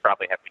than they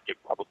probably have to give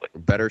publicly.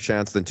 Better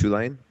chance than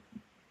Tulane?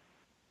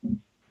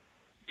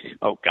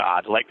 Oh,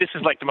 God. Like, this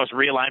is like the most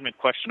realignment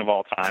question of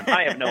all time.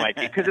 I have no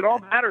idea, because it all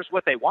matters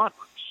what they want.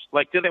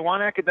 Like, do they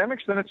want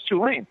academics? Then it's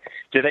Tulane.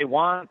 Do they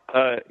want,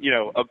 a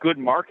good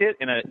market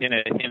in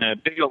a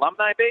big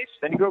alumni base?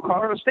 Then you go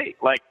Colorado State.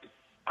 Like,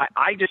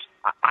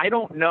 I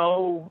don't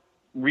know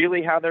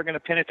really how they're going to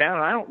pin it down,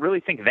 and I don't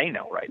really think they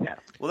know right now.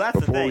 Well, that's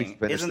Before the thing.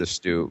 we finish this,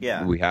 Stu,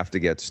 we have to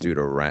get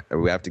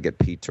we have to get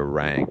Pete to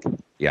rank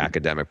the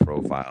academic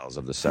profiles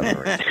of the 7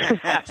 or 8.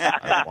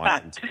 I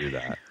want him to do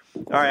that.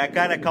 All right, I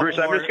got a couple Bruce,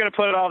 more. I'm just going to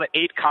put all the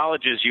 8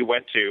 colleges you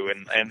went to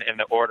in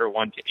the order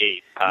 1 to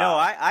 8. No,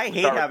 I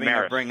hate having to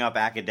Marist. bring up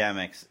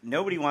academics.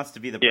 Nobody wants to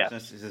be the person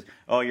who says,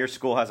 "Oh, your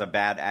school has a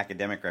bad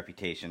academic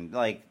reputation."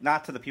 Like,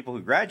 not to the people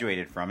who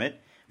graduated from it,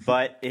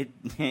 but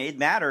it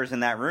matters in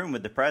that room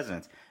with the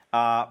presidents.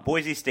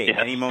 Boise State,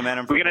 any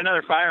momentum? We get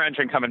another fire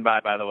engine coming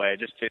by the way,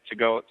 just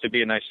to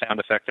be a nice sound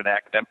effect to the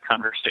academic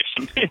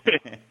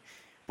conversation.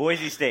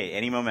 Boise State,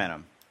 any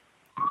momentum?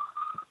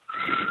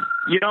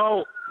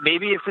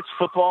 Maybe if it's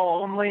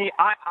football only,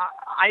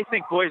 I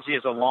think Boise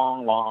is a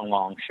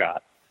long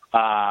shot.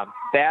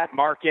 Bad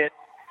market.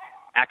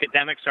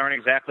 Academics aren't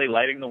exactly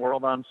lighting the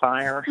world on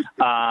fire,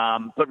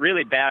 but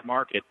really bad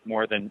market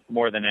more than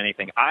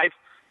anything.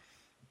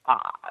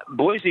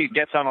 Boise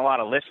gets on a lot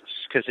of lists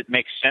because it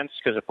makes sense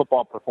because of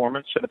football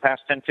performance for the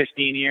past 10,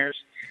 15 years.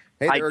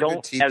 Hey, they're a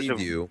good TV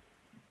view.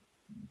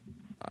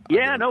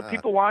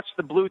 People watch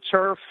the blue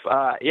turf.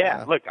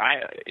 Look,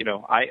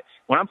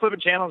 when I'm flipping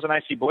channels and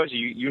I see Boise,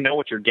 you know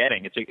what you're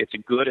getting. It's a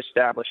good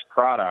established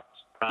product.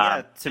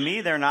 To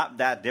me, they're not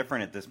that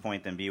different at this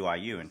point than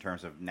BYU in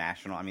terms of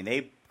national. I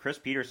mean, Chris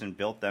Peterson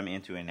built them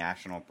into a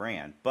national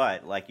brand,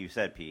 but like you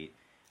said, Pete,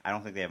 I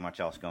don't think they have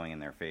much else going in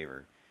their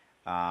favor.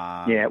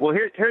 Well,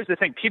 here's the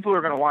thing. People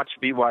are going to watch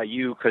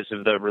BYU because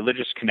of the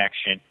religious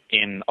connection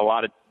in a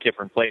lot of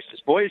different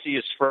places. Boise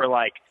is for,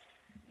 like,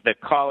 the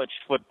college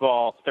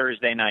football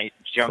Thursday night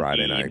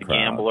junkie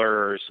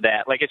gamblers.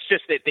 It's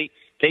just that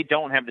they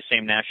don't have the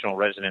same national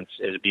resonance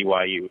as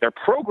BYU. Their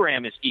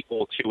program is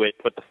equal to it,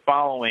 but the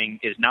following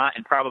is not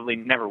and probably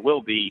never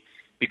will be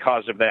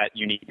because of that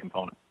unique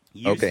component.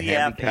 Okay,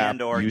 handicap,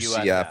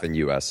 UCF and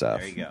USF.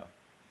 There you go.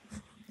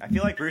 I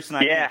feel like Bruce and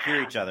I can't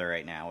hear each other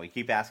right now. We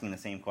keep asking the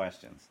same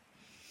questions.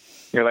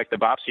 You're like the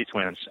Bopsy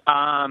twins.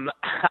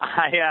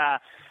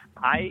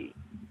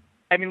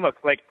 I mean, look,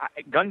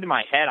 gun to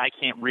my head, I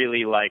can't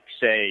really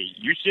say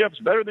UCF's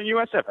better than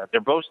USF.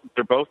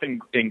 They're both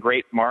in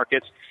great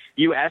markets.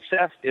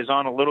 USF is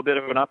on a little bit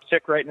of an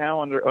uptick right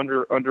now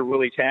under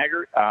Willie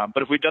Taggart.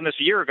 But if we'd done this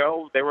a year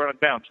ago, they were on a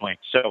downswing.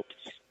 So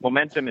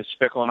momentum is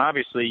fickle, and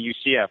obviously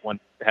UCF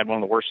had one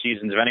of the worst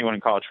seasons of anyone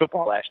in college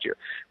football last year.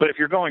 But if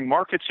you're going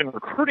markets and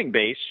recruiting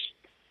base,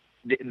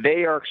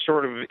 they are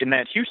sort of in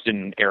that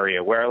Houston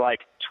area where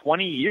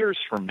 20 years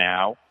from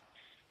now,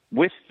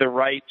 with the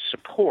right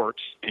support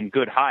and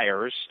good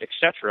hires,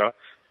 etc.,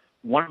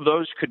 one of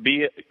those could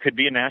be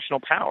a national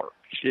power,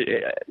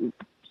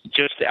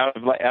 just out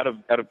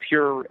of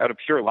pure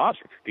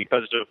logic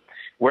because of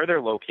where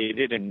they're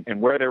located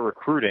and where they're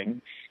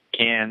recruiting.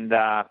 And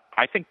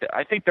I think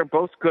they're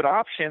both good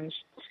options.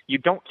 You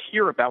don't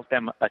hear about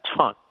them a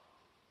ton,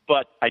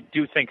 but I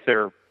do think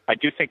they're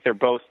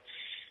both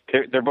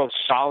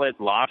solid,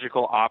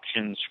 logical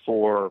options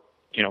for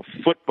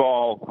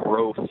football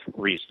growth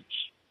reasons.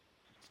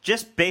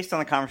 Just based on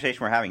the conversation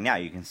we're having now,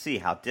 you can see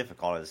how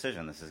difficult a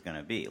decision this is going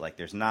to be.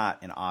 There's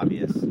not an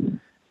obvious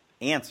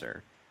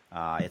answer.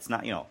 It's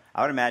not,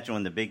 I would imagine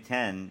when the Big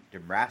Ten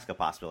Nebraska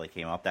possibility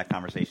came up, that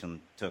conversation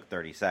took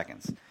 30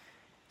 seconds.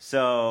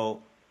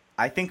 So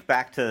I think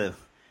back to,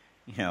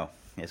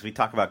 as we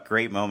talk about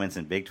great moments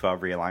in Big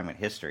 12 realignment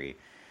history,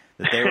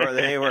 that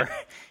they were,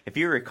 if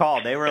you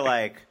recall, they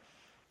were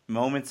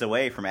moments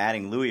away from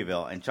adding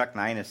Louisville, and Chuck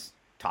Ninus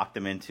talked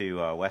them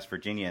into West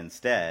Virginia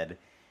instead.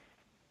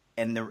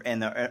 And I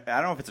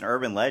don't know if it's an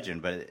urban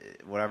legend, but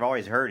what I've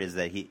always heard is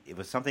that it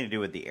was something to do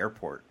with the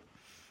airport,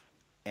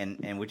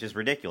 and which is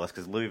ridiculous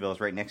because Louisville is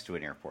right next to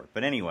an airport.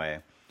 But anyway,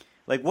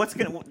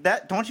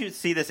 don't you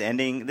see this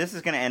ending? This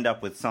is going to end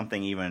up with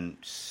something even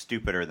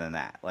stupider than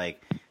that.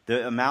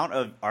 The amount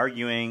of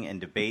arguing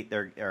and debate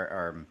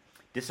or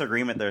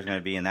disagreement there's going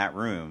to be in that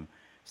room.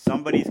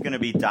 Somebody's going to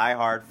be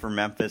diehard for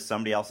Memphis.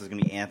 Somebody else is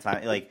going to be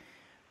anti.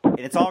 And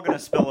it's all going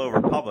to spill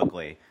over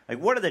publicly.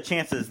 What are the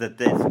chances that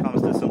this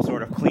comes to some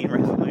sort of clean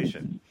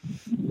resolution?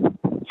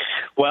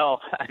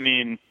 Well, I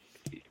mean,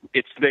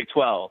 it's the Big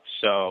 12,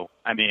 so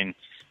I mean,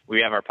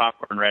 we have our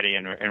popcorn ready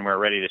and we're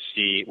ready to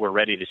see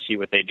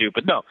what they do.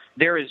 But no,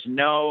 there is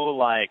no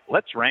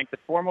let's rank the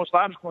four most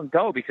logical and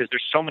go because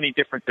there's so many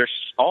different.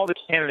 All the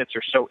candidates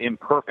are so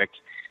imperfect,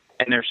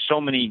 and there's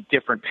so many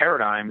different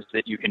paradigms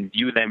that you can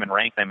view them and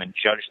rank them and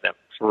judge them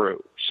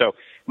through. So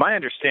my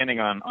understanding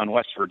on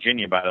West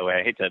Virginia, by the way,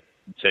 I hate to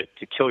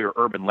kill your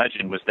urban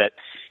legend, was that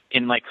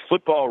in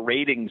football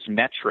ratings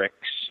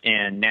metrics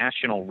and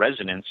national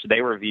resonance,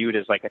 they were viewed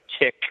as a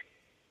tick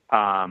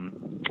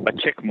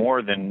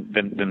more than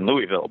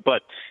Louisville.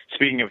 But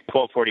speaking of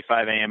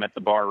 12:45 a.m. at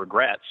the bar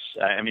regrets,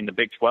 I mean the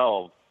Big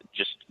 12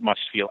 just must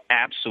feel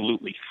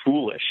absolutely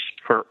foolish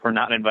for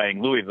not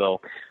inviting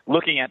Louisville,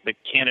 looking at the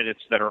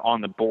candidates that are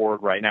on the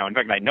board right now. In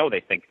fact, I know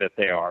they think that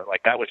they are.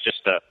 That was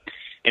just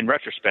in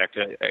retrospect,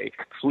 a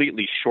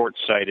completely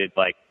short-sighted,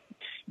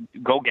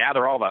 go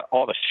gather all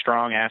the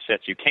strong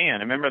assets you can.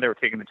 And remember, they were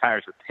taking the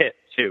tires with Pitt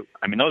too.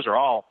 I mean, those are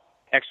all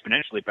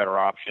exponentially better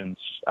options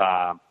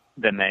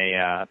than they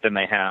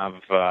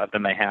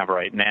have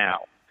right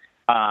now.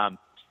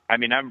 I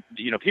mean,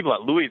 people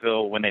at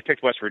Louisville, when they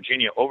picked West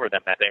Virginia over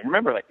them that day,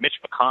 remember, like, Mitch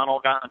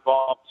McConnell got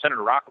involved,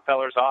 Senator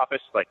Rockefeller's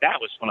office. Like,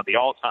 that was one of the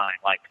all-time,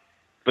 like,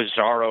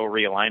 bizarro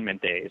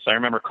realignment days. I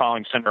remember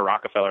calling Senator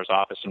Rockefeller's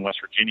office in West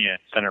Virginia,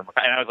 and I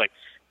was like,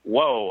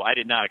 whoa, I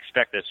did not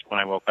expect this when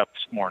I woke up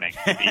this morning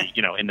to be,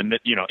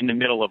 in the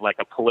middle of like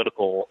a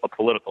political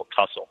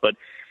tussle. But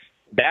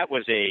that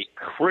was a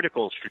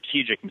critical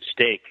strategic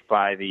mistake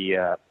by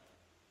the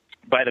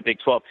Big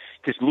 12,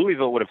 because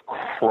Louisville would have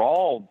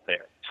crawled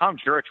there. Tom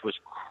Jurich was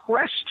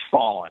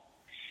crestfallen.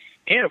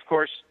 And of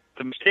course,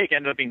 the mistake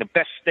ended up being the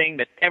best thing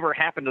that ever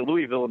happened to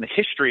Louisville in the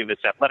history of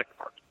its athletic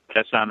department.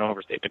 That's not an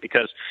overstatement,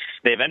 because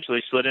they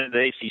eventually slid into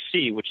the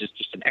ACC, which is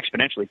just an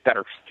exponentially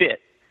better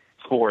fit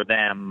for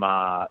them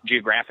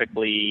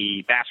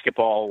geographically,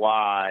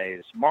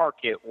 basketball-wise,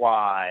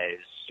 market-wise,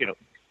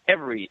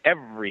 every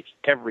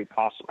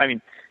possible. I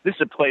mean, this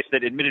is a place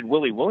that admitted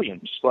Willie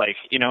Williams,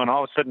 and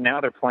all of a sudden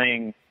now they're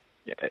playing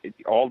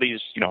all these,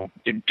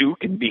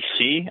 Duke and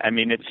BC. I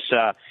mean, it's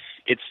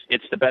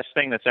the best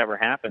thing that's ever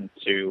happened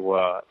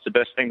to it's the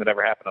best thing that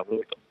ever happened to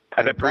Louisville.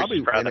 I'm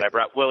pretty proud that I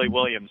brought Willie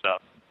Williams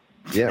up.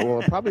 Yeah, well,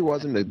 it probably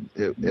wasn't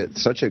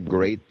such a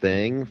great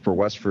thing for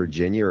West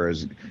Virginia,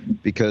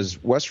 because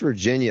West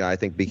Virginia, I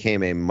think,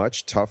 became a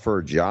much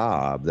tougher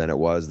job than it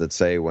was, let's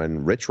say,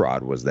 when Rich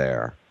Rod was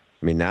there.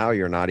 I mean, now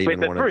you're not even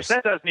one Bruce,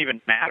 that doesn't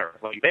even matter.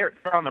 Like, they're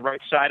on the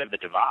right side of the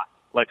divide.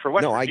 Like, for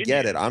West Virginia, I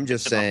get it. I'm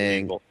just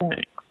saying,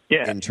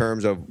 in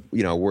terms of,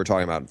 we're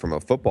talking about from a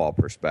football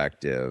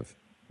perspective.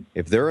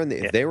 If they were in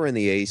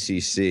the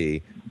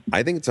ACC,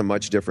 I think it's a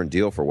much different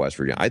deal for West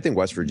Virginia. I think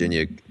West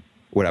Virginia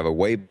would have a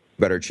way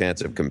better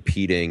chance of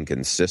competing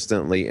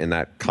consistently in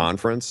that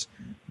conference.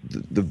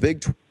 The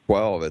Big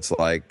 12, it's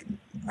like,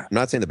 I'm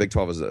not saying the Big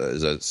 12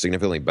 is a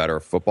significantly better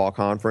football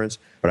conference,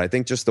 but I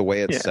think just the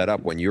way it's set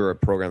up, when you're a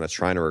program that's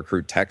trying to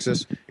recruit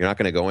Texas, you're not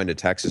going to go into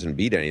Texas and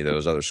beat any of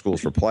those other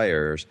schools for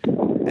players,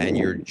 and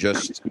you're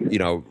just,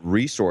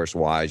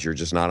 resource-wise, you're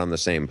just not on the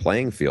same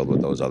playing field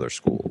with those other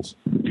schools.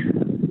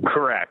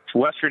 Correct.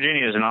 West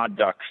Virginia is an odd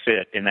duck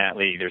fit in that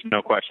league. There's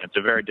no question. It's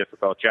a very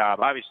difficult job.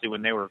 Obviously,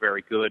 when they were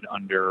very good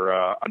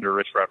under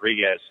Rich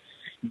Rodriguez,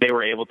 they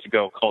were able to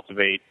go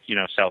cultivate,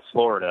 South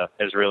Florida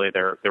as really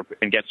their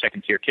and get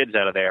second-tier kids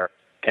out of there.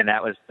 And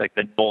that was like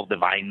the Bull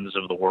Divines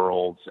of the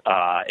world,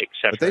 et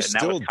cetera. But they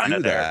still do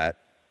that.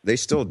 They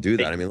still do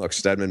that. I mean, look,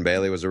 Stedman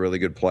Bailey was a really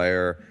good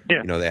player.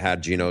 Yeah. They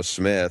had Geno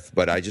Smith,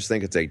 but I just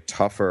think it's a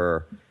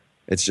tougher.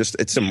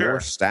 It's a more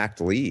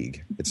stacked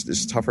league. It's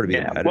just tougher to be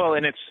competitive. Well,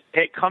 and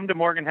come to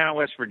Morgantown,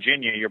 West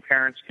Virginia. Your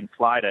parents can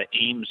fly to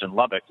Ames and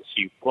Lubbock to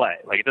see you play.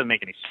 Like, it doesn't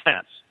make any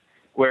sense.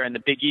 Where in the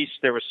Big East,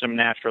 there was some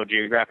natural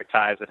geographic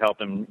ties that helped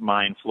them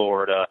mine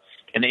Florida.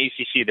 In the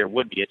ACC, there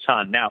would be a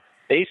ton. Now,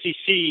 the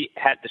ACC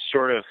had to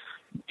sort of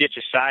ditch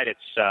aside its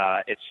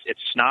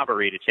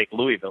snobbery to take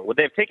Louisville. Would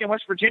they have taken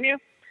West Virginia?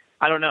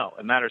 I don't know.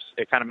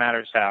 It kind of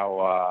matters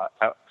how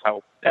I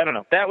don't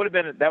know. That would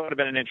have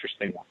been an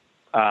interesting one.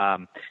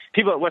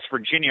 People at West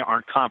Virginia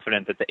aren't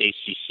confident that the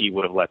ACC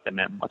would have let them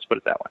in. Let's put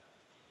it that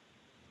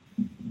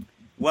way.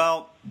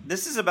 Well,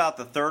 this is about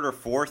the third or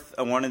fourth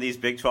of one of these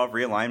Big 12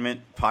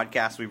 realignment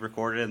podcasts we've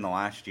recorded in the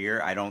last year.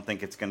 I don't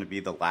think it's going to be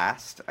the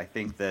last. I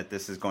think that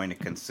this is going to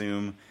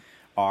consume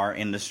our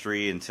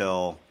industry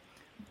until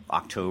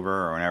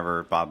October or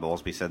whenever Bob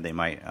Bowlesby said they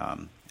might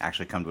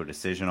actually come to a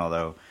decision,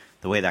 although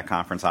the way that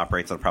conference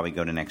operates, it'll probably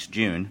go to next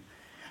June.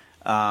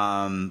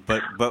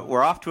 But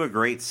we're off to a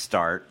great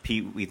start.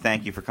 Pete, we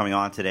thank you for coming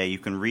on today. You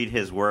can read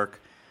his work,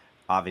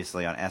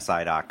 obviously, on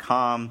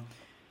SI.com.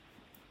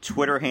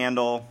 Twitter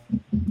handle,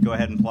 go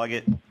ahead and plug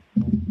it.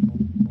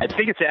 I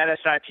think it's at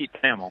SI Pete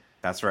Thamel.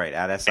 That's right,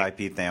 at SI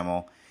Pete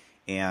Thamel.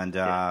 And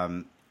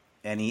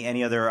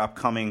any other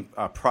upcoming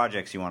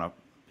projects you want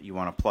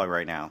to plug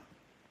right now?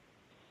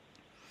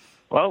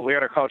 Well, we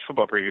got our college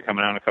football preview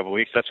coming out in a couple of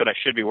weeks. That's what I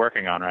should be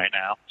working on right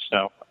now.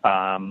 So,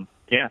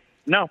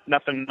 no,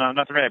 nothing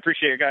really. I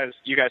appreciate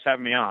you guys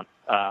having me on.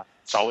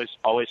 It's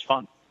always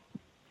fun.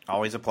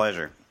 Always a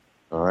pleasure.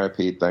 All right,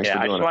 Pete. Thanks for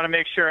doing it. I just want to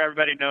make sure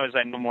everybody knows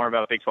I know more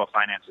about Big 12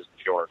 finances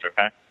than George.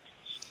 Okay.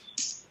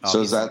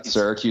 So is that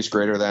Syracuse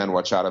greater than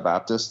Wachata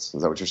Baptist?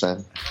 Is that what you're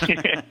saying?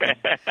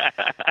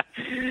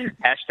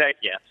 Hashtag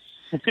yes.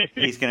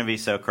 He's going to be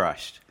so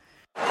crushed.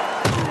 All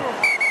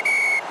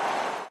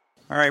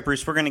right,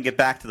 Bruce, we're going to get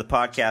back to the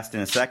podcast in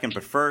a second,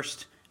 but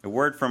first, a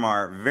word from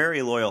our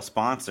very loyal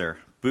sponsor,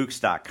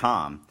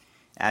 Bouqs.com.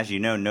 As you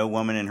know, no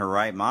woman in her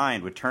right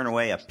mind would turn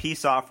away a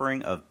peace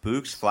offering of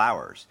Bouqs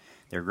flowers.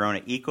 They're grown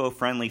at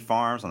eco-friendly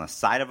farms on the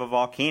side of a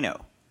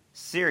volcano.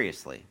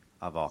 Seriously,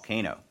 a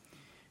volcano.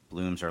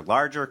 Blooms are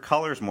larger,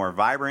 colors more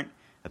vibrant,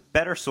 a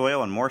better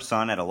soil and more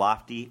sun at a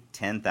lofty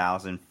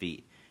 10,000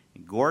 feet.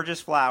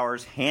 Gorgeous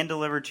flowers,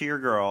 hand-delivered to your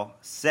girl,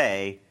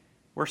 say,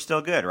 we're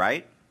still good,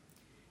 right?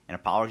 And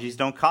apologies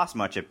don't cost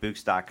much at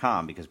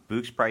Bouqs.com because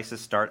Bouqs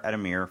prices start at a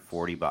mere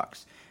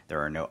 $40.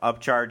 There are no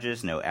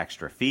upcharges, no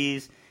extra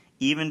fees.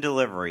 Even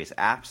delivery is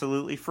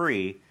absolutely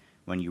free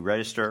when you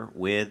register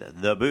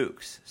with the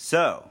Bouqs.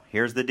 So,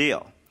 here's the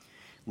deal.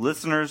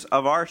 Listeners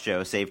of our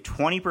show save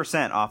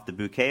 20% off the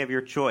bouquet of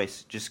your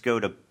choice. Just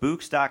go to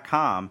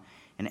Bouqs.com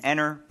and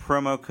enter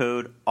promo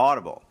code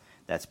AUDIBLE.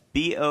 That's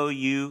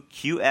BOUQS.com,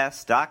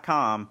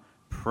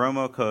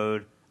 promo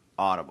code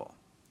AUDIBLE.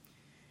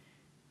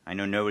 I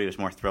know nobody was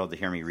more thrilled to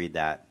hear me read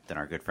that than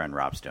our good friend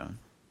Rob Stone.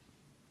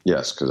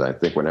 Yes, because I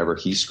think whenever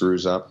he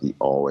screws up, he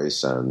always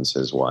sends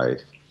his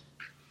wife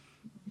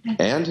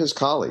and his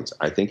colleagues.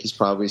 I think he's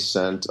probably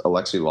sent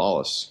Alexi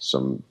Lawless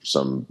some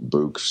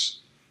Bouqs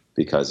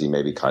because he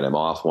maybe cut him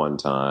off one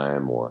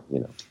time, or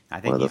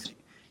I think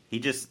he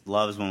just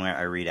loves when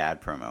I read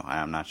ad promo.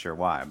 I'm not sure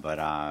why, but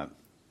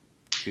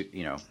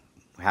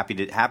happy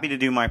to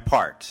do my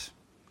part.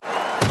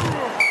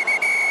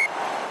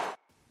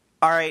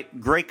 All right,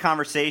 great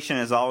conversation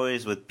as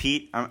always with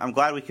Pete. I'm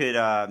glad we could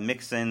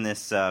mix in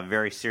this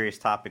very serious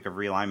topic of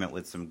realignment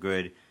with some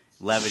good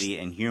levity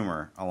and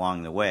humor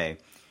along the way.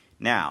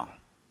 Now,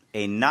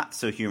 a not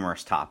so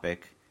humorous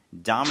topic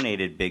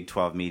dominated Big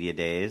 12 Media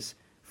Days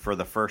for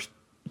the first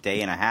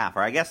day and a half,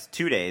 or I guess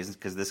 2 days,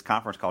 because this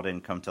conference call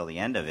didn't come till the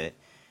end of it.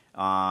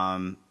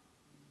 Tell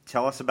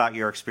us about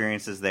your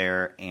experiences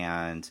there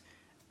and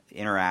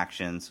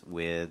interactions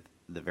with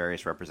the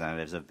various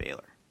representatives of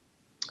Baylor.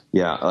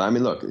 Yeah, I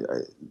mean, look,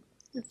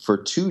 for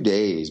 2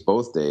 days,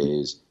 both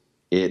days,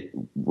 it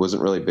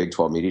wasn't really Big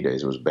 12 Media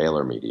Days. It was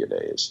Baylor Media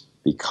Days,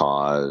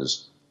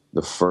 because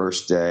the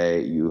first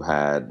day you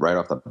had, right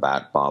off the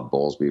bat, Bob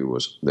Bowlesby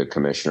was the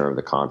commissioner of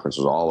the conference,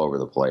 was all over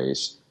the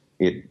place.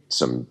 He had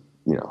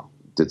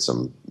did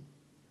some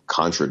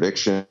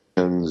contradictions.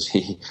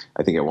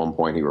 I think at one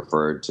point he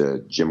referred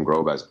to Jim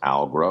Grobe as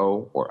Al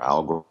Grobe or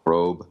Al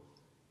Grobe,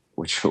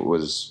 which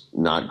was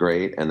not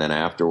great. And then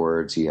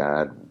afterwards,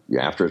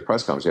 after his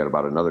press conference, he had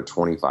about another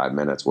 25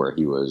 minutes where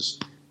he was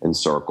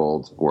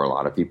encircled, where a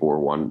lot of people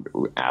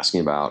were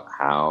asking about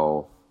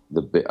how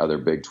the other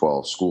Big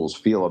 12 schools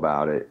feel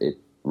about it. It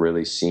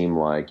really seemed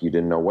like you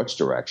didn't know which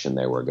direction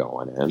they were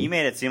going in. He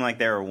made it seem like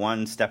they were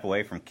one step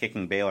away from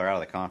kicking Baylor out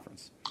of the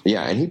conference.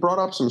 Yeah, and he brought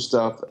up some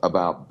stuff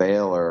about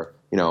Baylor,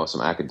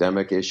 some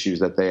academic issues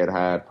that they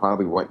had,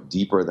 probably went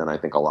deeper than I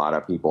think a lot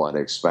of people had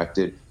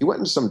expected. He went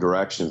in some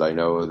directions. I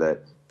know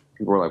that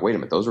people were like, wait a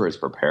minute, those were his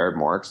prepared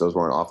marks. Those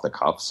weren't off the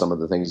cuff. Some of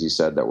the things he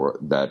said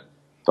that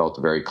felt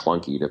very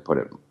clunky, to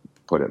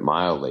put it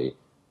mildly.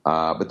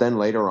 But then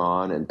later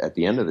on, and at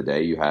the end of the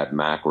day, you had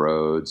Mack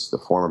Rhodes, the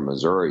former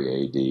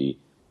Missouri AD,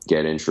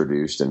 get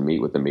introduced and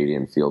meet with the media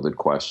and fielded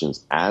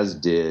questions, as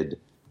did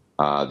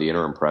the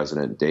interim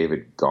president,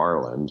 David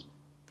Garland.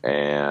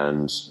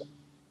 And,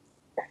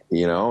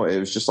 it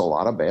was just a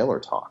lot of Baylor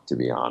talk, to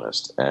be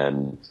honest.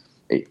 And,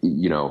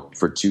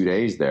 for 2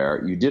 days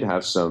there, you did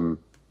have some,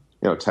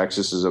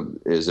 Texas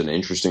is an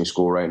interesting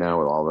school right now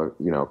with all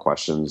the,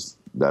 questions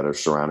that are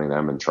surrounding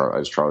them. And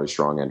as Charlie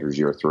Strong enters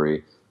year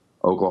 3,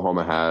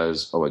 Oklahoma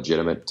has a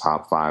legitimate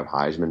top 5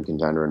 Heisman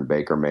contender in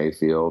Baker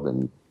Mayfield.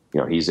 And,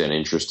 he's an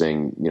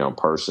interesting,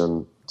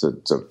 person to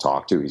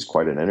talk to. He's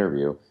quite an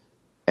interview.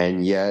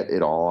 And yet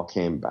it all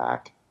came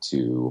back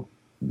to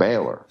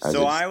Baylor.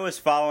 So I was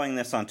following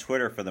this on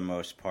Twitter for the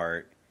most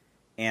part.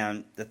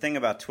 And the thing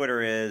about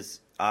Twitter is,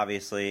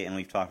 obviously, and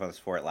we've talked about this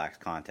before, it lacks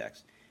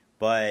context.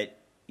 But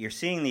you're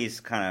seeing these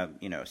kind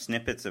of,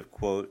 snippets of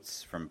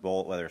quotes from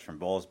whether it's from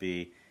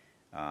Bowlesby,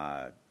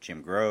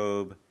 Jim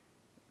Grobe,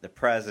 the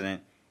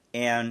president,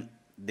 and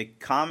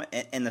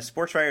the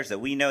sports writers that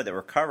we know that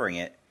were covering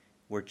it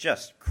were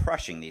just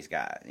crushing these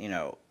guys.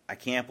 I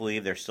can't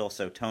believe they're still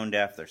so tone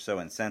deaf. They're so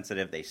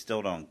insensitive. They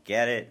still don't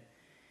get it.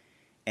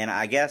 And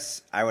I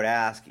guess I would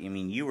ask,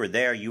 you were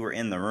there, you were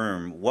in the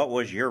room. What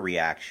was your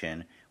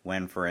reaction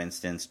when, for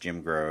instance,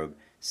 Jim Grobe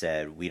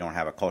said, we don't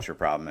have a culture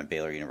problem at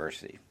Baylor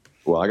University?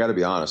 Well, I got to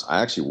be honest.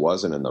 I actually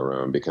wasn't in the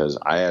room because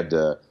I had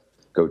to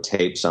go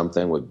tape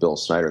something with Bill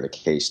Snyder, the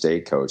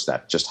K-State coach,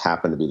 that just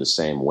happened to be the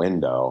same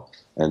window.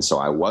 And so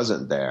I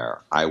wasn't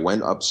there. I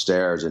went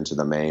upstairs into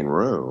the main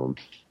room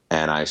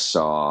and I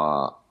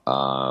saw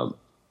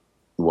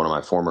one of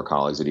my former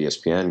colleagues at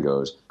ESPN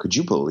goes, could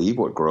you believe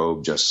what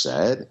Grobe just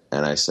said?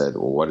 And I said,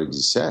 well, what did he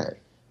say?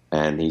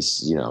 And he,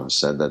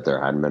 said that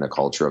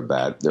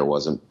there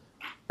wasn't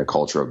a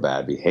culture of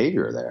bad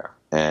behavior there.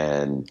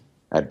 And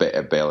at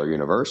Baylor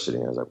University.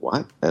 And I was like,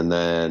 what? And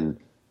then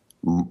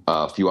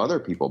a few other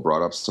people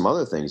brought up some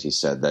other things he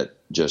said that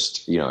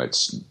just,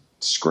 it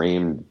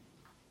screamed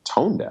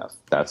tone deaf.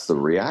 That's the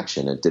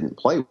reaction. It didn't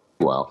play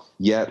well.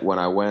 Yet when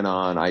I went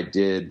on, I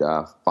did,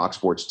 Fox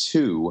Sports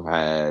 2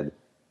 had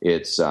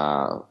its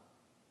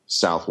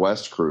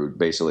Southwest crew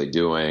basically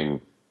doing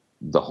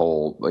the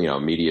whole,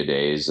 media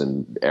days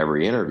and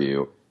every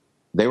interview.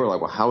 They were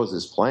like, well, how is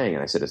this playing?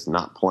 And I said, it's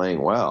not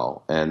playing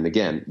well. And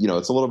again,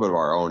 it's a little bit of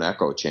our own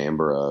echo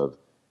chamber of,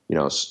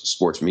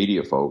 sports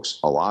media folks,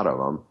 a lot of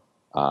them.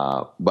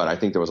 But I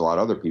think there was a lot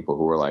of other people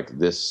who were like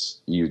this.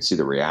 You'd see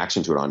the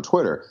reaction to it on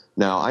Twitter.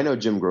 Now, I know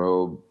Jim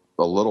Grobe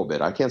a little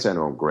bit. I can't say I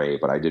know him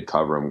great, but I did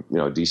cover him,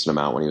 a decent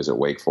amount when he was at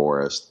Wake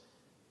Forest.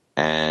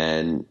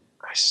 And,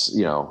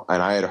 and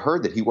I had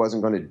heard that he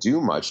wasn't going to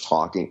do much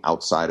talking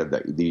outside of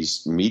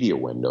these media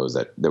windows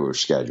that were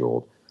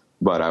scheduled.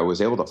 but I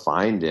was able to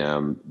find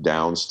him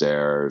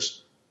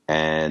downstairs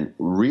and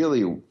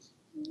really,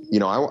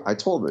 I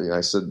told him,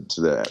 I said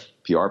to the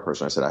PR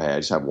person, I said, hey, I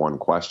just have one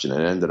question.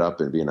 And it ended up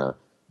in being a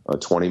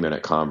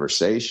 20-minute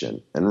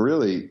conversation. And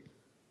really,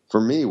 for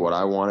me, what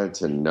I wanted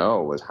to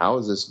know was, how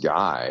is this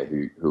guy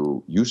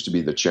who used to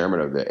be the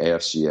chairman of the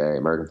AFCA,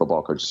 American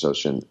Football Coaches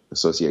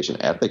Association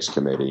Ethics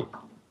Committee,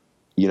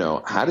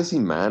 how does he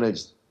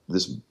manage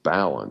this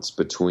balance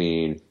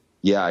between,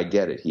 yeah, I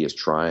get it, he is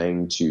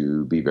trying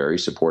to be very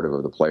supportive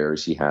of the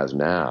players he has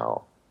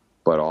now,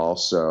 but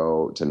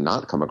also to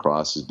not come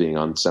across as being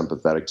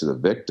unsympathetic to the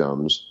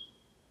victims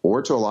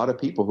or to a lot of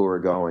people who are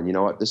going, you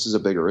know what, this is a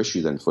bigger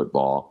issue than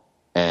football.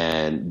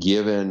 And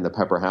given the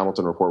Pepper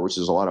Hamilton report, which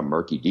is a lot of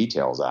murky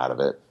details out of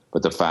it,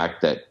 but the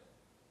fact that,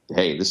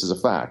 hey, this is a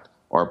fact.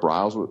 Art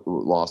Briles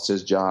lost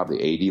his job,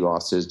 the AD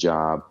lost his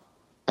job,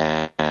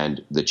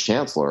 and the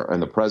chancellor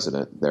and the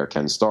president there,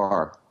 Ken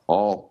Starr,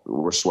 all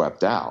were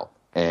swept out.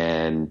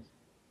 And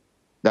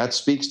that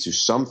speaks to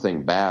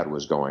something bad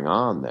was going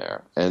on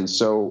there. And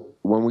so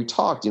when we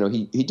talked,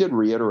 he did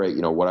reiterate,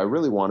 what I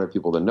really wanted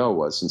people to know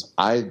was, since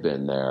I've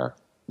been there,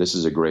 this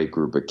is a great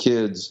group of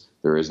kids.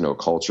 There is no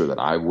culture that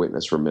I've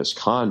witnessed for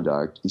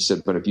misconduct. He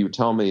said, but if you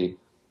tell me,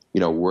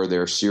 were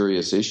there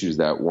serious issues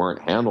that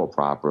weren't handled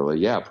properly?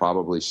 Yeah,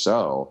 probably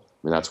so.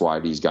 I mean, that's why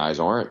these guys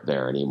aren't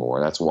there anymore.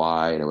 That's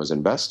why, and it was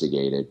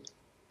investigated.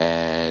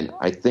 And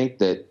I think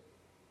that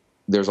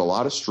there's a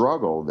lot of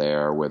struggle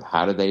there with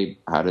how do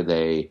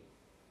they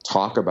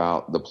talk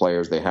about the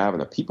players they have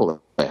and the people that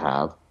they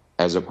have,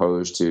 as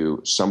opposed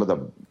to some of the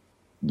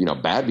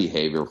bad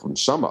behavior from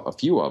a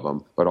few of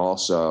them, but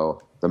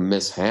also the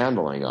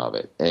mishandling of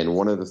it. And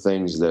one of the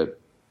things that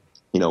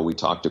we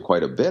talked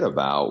quite a bit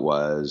about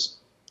was,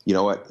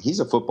 he's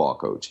a football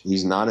coach,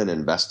 he's not an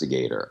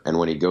investigator. And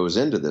when he goes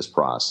into this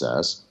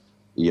process,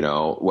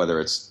 whether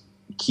it's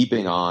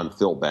keeping on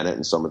Phil Bennett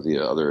and some of the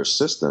other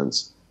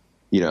assistants,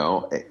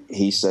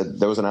 he said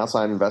there was an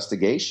outside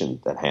investigation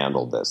that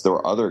handled this. There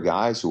were other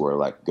guys who were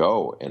let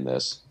go in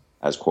this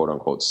as quote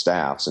unquote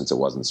staff, since it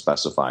wasn't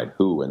specified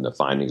who in the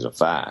findings of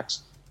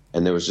facts.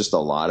 And there was just a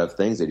lot of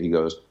things that he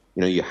goes,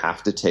 you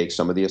have to take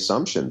some of the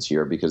assumptions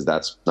here because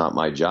that's not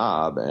my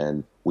job.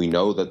 And we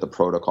know that the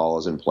protocol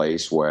is in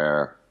place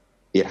where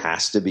it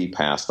has to be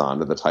passed on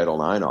to the Title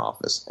IX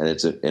office. And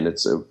it's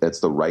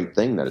the right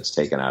thing that it's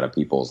taken out of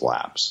people's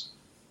laps.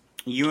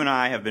 You and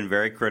I have been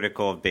very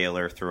critical of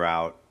Baylor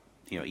throughout,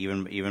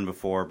 even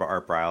before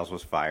Art Briles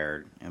was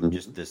fired, and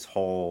just this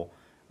whole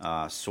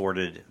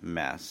sordid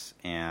mess.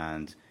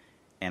 And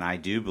I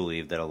do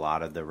believe that a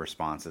lot of the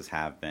responses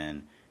have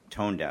been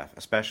tone deaf,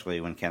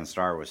 especially when Ken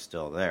Starr was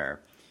still there.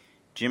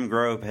 Jim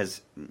Grobe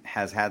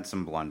has had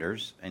some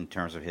blunders in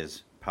terms of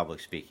his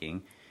public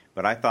speaking,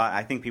 but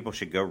I think people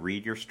should go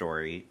read your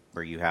story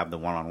where you have the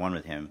one-on-one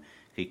with him.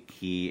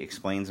 He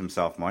explains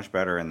himself much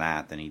better in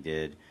that than he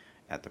did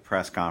at the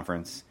press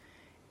conference.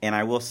 And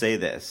I will say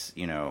this,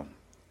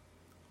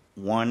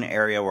 one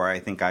area where I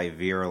think I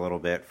veer a little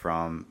bit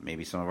from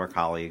maybe some of our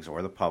colleagues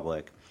or the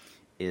public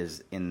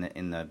is in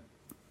the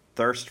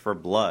thirst for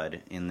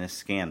blood in this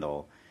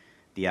scandal.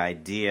 The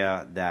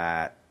idea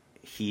that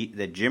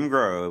Jim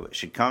Grobe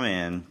should come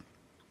in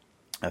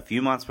a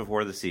few months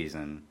before the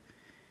season,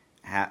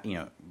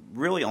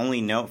 really only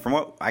know, from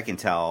what I can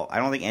tell, I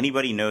don't think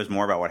anybody knows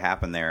more about what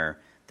happened there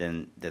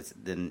than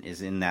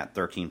is in that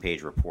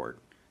 13-page report.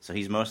 So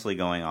he's mostly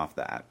going off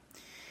that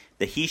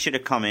he should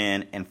have come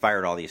in and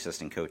fired all the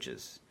assistant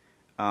coaches.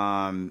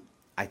 I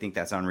think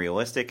that's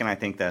unrealistic, and I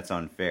think that's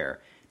unfair.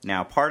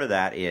 Now, part of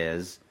that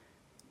is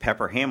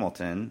Pepper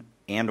Hamilton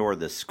and or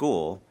the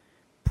school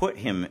put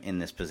him in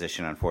this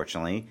position,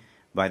 unfortunately,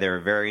 by their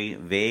very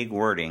vague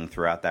wording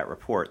throughout that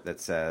report that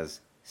says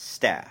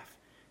staff,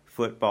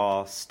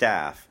 football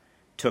staff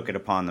took it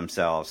upon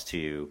themselves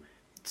to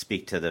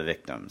speak to the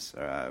victims.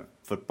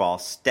 Football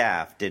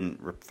staff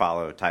didn't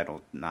follow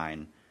Title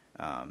IX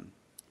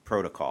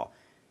protocol.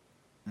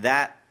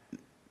 That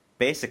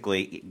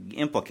basically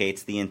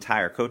implicates the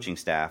entire coaching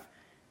staff,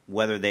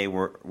 whether they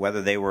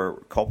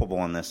were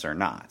culpable in this or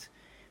not.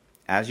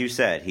 As you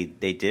said,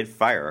 they did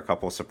fire a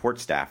couple of support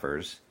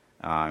staffers,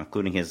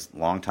 including his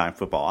longtime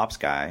football ops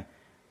guy,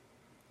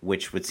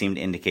 which would seem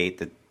to indicate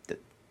that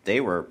they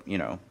were,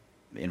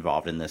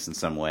 involved in this in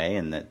some way,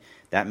 and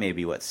that may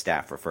be what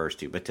staff refers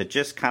to. But to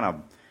just kind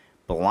of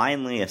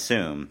blindly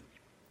assume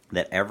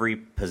that every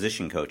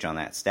position coach on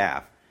that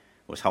staff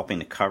was helping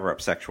to cover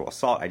up sexual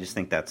assault, I just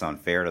think that's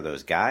unfair to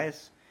those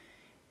guys,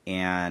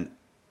 and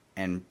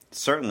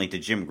certainly to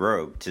Jim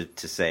Grobe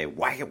to say,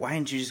 why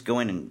didn't you just go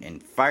in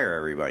and fire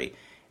everybody?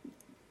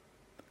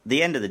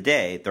 The end of the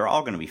day, they're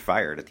all going to be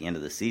fired at the end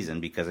of the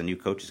season because a new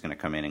coach is going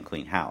to come in and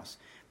clean house.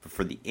 But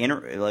for the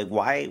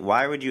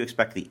why would you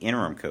expect the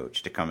interim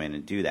coach to come in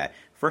and do that?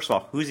 First of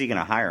all, who's he going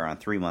to hire on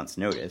 3 months'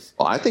 notice?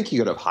 Well, I think he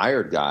could have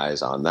hired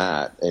guys on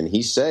that, and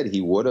he said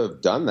he would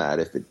have done that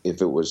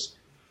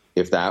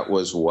if that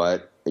was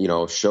what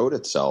showed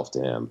itself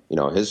to him.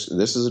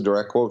 This is a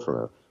direct quote from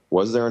him.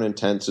 Was there an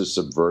intent to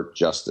subvert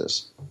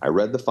justice? I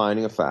read the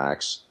finding of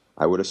facts.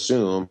 I would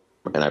assume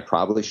and I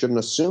probably shouldn't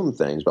assume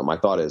things, but my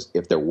thought is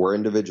if there were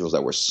individuals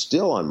that were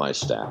still on my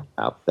staff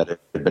that had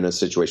been in a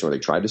situation where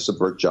they tried to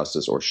subvert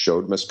justice or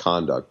showed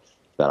misconduct,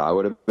 that I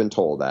would have been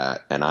told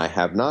that, and I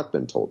have not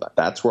been told that.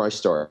 That's where I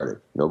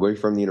started. Nobody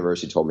from the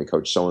university told me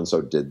Coach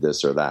so-and-so did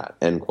this or that,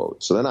 end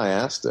quote. So then I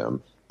asked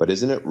him, but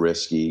isn't it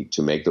risky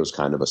to make those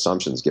kind of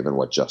assumptions given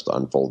what just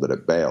unfolded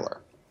at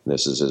Baylor? And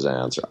this is his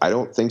answer. I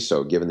don't think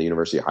so, given the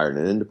university hired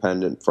an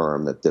independent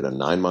firm that did a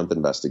 9-month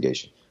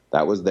investigation.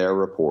 That was their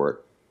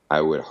report.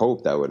 I would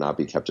hope that would not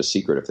be kept a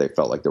secret if they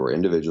felt like there were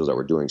individuals that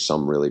were doing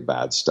some really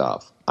bad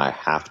stuff. I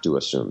have to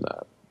assume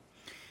that.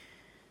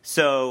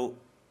 So,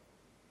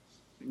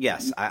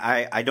 yes,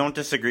 I don't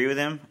disagree with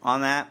him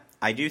on that.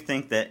 I do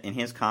think that in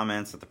his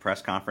comments at the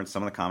press conference,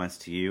 some of the comments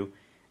to you,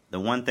 the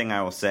one thing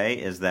I will say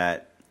is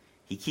that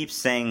he keeps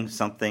saying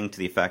something to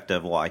the effect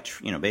of, well,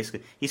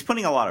 basically, he's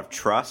putting a lot of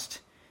trust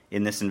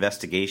in this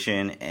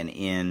investigation and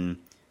in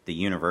the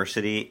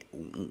university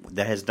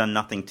that has done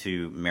nothing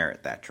to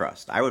merit that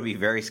trust. I would be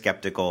very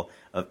skeptical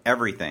of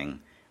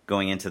everything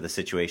going into the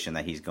situation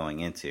that he's going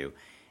into,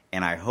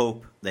 and I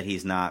hope that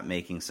he's not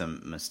making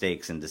some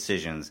mistakes and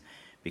decisions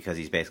because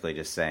he's basically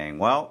just saying,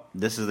 well,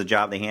 this is the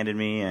job they handed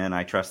me, and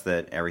I trust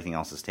that everything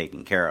else is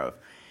taken care of.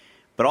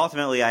 But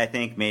ultimately, I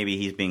think maybe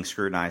he's being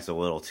scrutinized a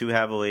little too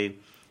heavily.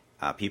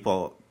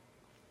 People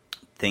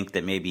think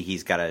that maybe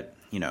he's got to,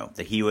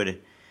 that he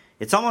would.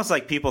 It's almost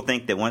like people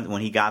think that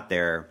when he got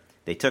there,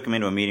 they took him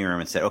into a meeting room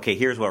and said, okay,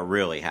 here's what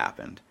really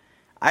happened.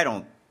 I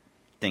don't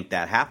think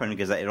that happened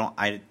because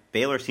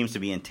Baylor seems to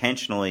be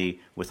intentionally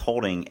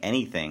withholding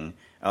anything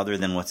other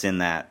than what's in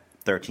that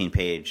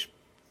 13-page,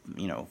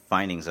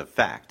 findings of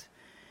fact.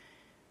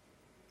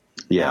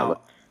 Yeah.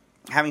 Now,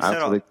 having said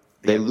all,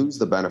 they lose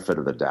the benefit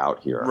of the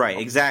doubt here. Right,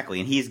 exactly,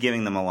 and he's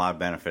giving them a lot of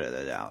benefit of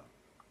the doubt.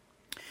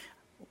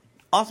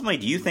 Ultimately,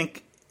 what do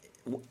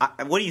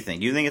you think?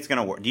 Do you think it's going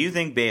to work? Do you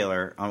think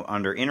Baylor,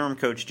 under interim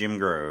coach Jim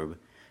Grobe,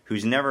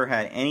 who's never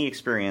had any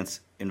experience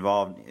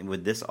involved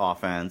with this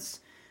offense,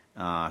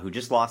 who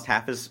just lost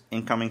half his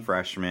incoming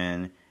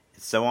freshmen,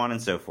 so on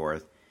and so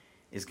forth,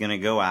 is going to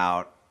go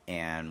out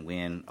and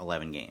win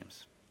 11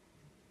 games?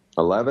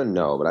 11,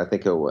 no, but I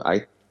think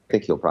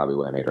he'll probably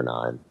win 8 or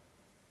 9.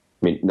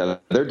 I mean, now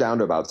they're down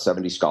to about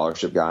 70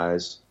 scholarship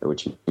guys,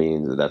 which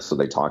means that's what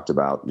they talked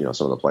about.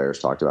 Some of the players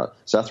talked about.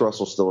 Seth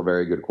Russell's still a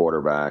very good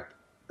quarterback.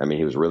 I mean,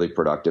 he was really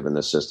productive in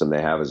this system.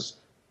 They have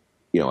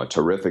a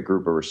terrific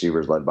group of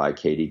receivers led by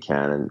Katie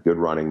Cannon, good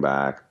running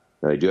back.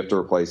 Now, they do have to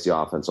replace the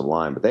offensive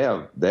line, but they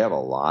have a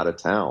lot of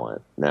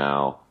talent.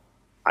 Now,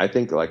 I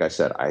think, like I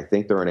said, I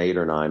think they're an 8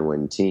 or 9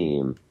 win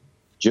team.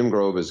 Jim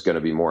Grobe is going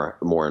to be more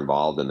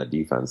involved in the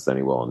defense than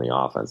he will in the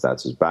offense.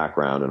 That's his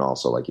background, and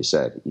also, like you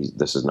said,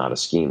 this is not a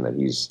scheme that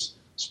he's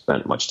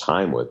spent much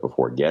time with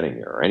before getting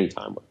here, or any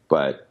time with.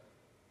 But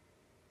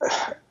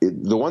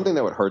the one thing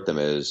that would hurt them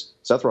is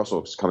Seth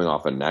Russell is coming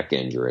off a neck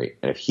injury,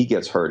 and if he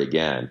gets hurt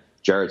again,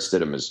 Jarrett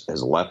Stidham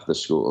has left the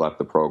school, left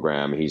the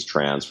program. He's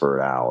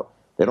transferred out.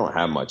 They don't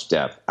have much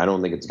depth. I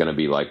don't think it's going to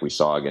be like we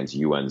saw against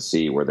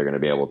UNC, where they're going to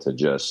be able to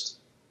just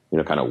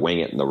kind of wing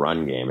it in the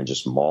run game and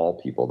just maul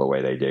people the way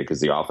they did,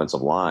 because the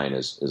offensive line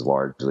is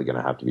largely going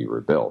to have to be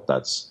rebuilt.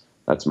 That's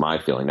my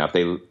feeling. Now,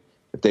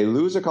 if they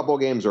lose a couple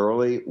of games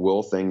early,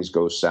 will things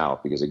go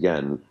south? Because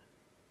again,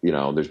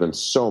 there's been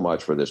so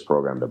much for this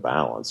program to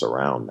balance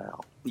around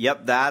now.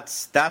 Yep,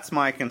 that's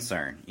my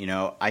concern.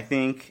 I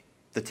think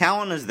the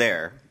talent is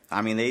there.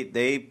 I mean,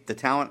 the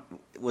talent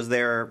was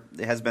there.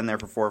 It has been there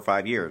for 4 or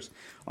 5 years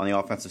on the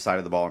offensive side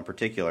of the ball in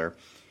particular.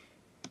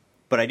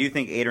 But I do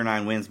think 8 or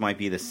 9 wins might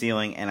be the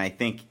ceiling, and I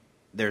think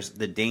there's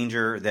the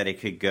danger that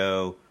it could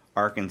go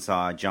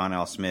Arkansas, John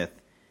L. Smith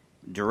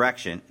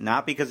direction.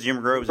 Not because Jim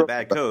Grobe's a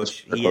bad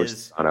coach. He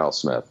is John L.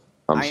 Smith.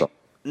 Sorry.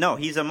 No,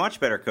 he's a much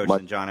better coach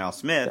than John L.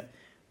 Smith.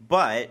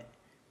 But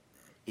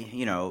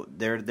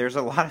there's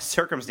a lot of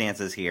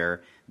circumstances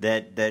here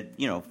that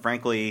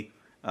frankly,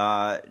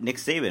 Nick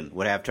Saban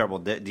would have trouble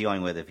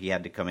dealing with if he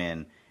had to come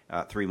in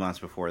 3 months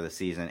before the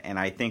season. And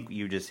I think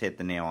you just hit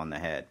the nail on the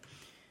head.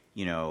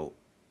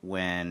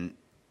 When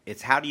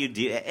it's how do you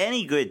deal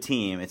any good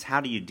team, it's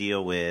how do you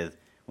deal with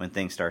when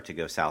things start to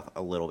go south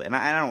a little bit. And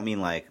I don't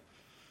mean like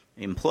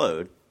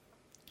implode.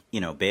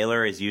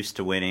 Baylor is used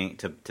to winning,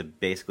 to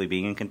basically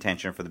being in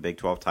contention for the Big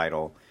 12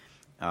 title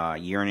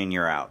year in and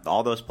year out.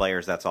 All those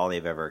players, that's all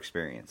they've ever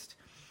experienced.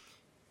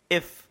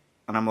 And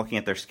I'm looking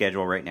at their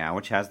schedule right now,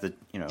 which has the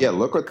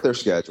look at their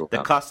schedule.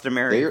 The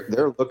customary.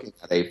 They're looking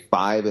at a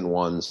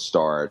 5-1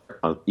 start,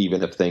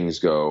 even if things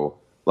go.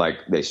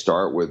 Like, they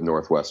start with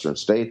Northwestern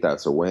State.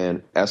 That's a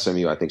win.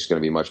 SMU, I think, is going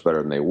to be much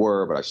better than they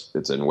were, but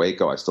it's in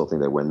Waco. I still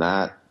think they win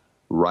that.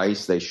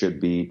 Rice, they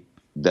should beat.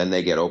 Then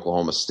they get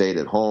Oklahoma State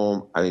at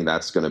home. I think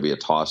that's going to be a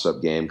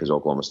toss-up game because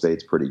Oklahoma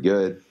State's pretty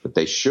good. But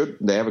they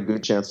have a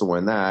good chance to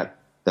win that.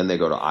 Then they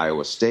go to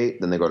Iowa State.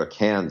 Then they go to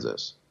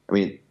Kansas. I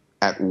mean,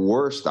 at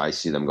worst, I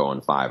see them going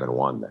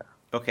 5-1 there.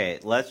 Okay,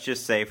 let's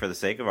just say, for the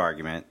sake of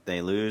argument, they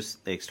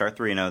start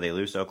 3-0, they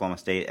lose to Oklahoma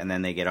State, and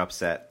then they get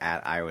upset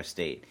at Iowa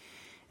State.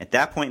 At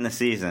that point in the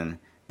season,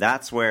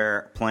 that's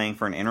where playing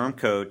for an interim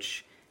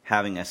coach,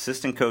 having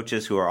assistant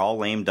coaches who are all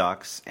lame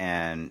ducks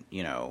and,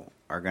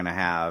 are going to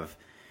have,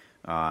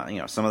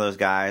 some of those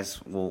guys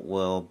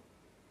will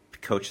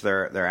coach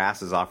their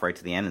asses off right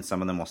to the end, and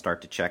some of them will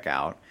start to check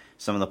out.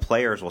 Some of the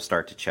players will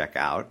start to check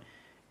out.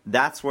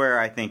 That's where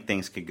I think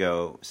things could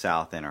go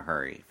south in a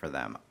hurry for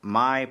them.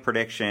 My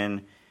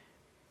prediction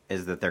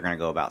is that they're going to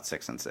go about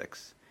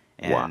 6-6.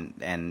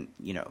 And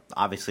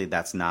obviously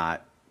that's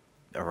not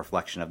a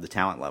reflection of the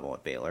talent level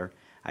at Baylor.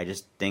 I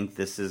just think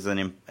this is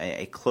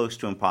a close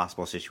to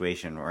impossible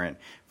situation we're in.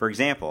 For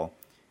example,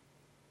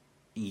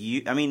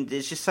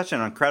 it's just such an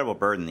incredible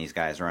burden these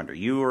guys are under.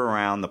 You were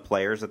around the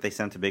players that they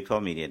sent to Big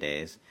 12 Media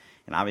Days,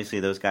 and obviously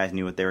those guys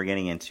knew what they were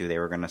getting into. They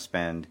were going to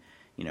spend,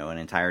 an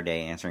entire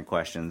day answering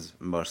questions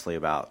mostly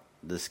about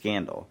the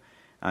scandal.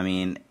 I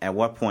mean, at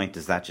what point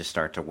does that just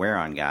start to wear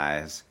on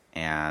guys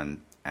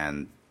and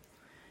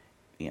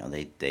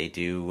they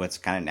do what's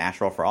kind of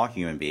natural for all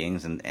human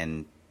beings and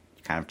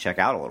kind of check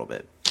out a little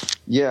bit.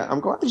 Yeah, I'm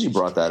glad you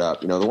brought that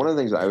up. One of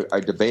the things I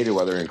debated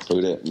whether to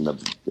include it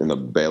in the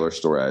Baylor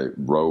story I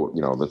wrote,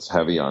 that's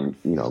heavy on,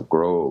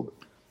 Grove,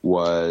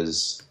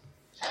 was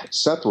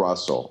Seth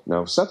Russell.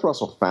 Now, Seth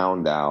Russell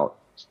found out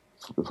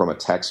from a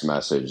text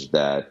message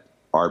that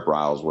Art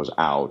Briles was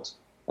out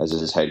as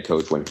his head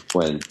coach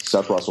when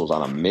Seth Russell was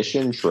on a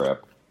mission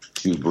trip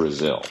to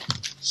Brazil.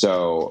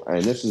 So,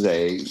 and this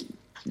is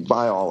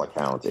by all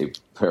accounts, a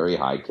very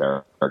high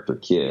character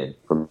kid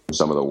from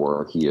some of the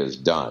work he has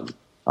done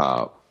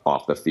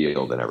off the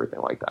field and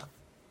everything like that.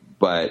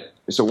 But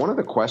so one of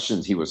the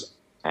questions he was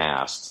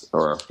asked,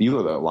 or a few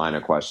of the line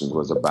of questions,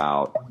 was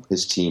about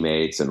his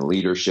teammates and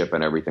leadership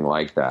and everything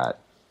like that.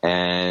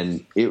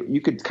 And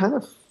you could kind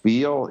of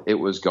feel it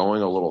was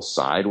going a little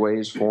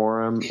sideways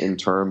for him in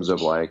terms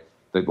of like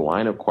the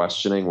line of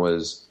questioning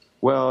was,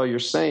 well, you're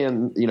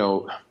saying, it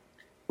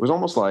was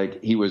almost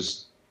like he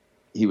was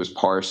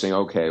parsing,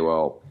 okay,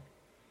 well,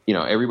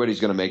 everybody's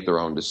going to make their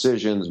own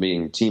decisions,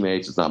 meaning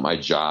teammates. It's not my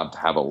job to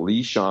have a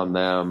leash on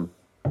them,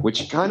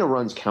 which kind of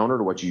runs counter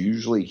to what you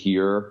usually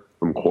hear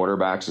from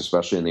quarterbacks,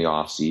 especially in the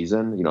off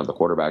season. The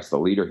quarterback's the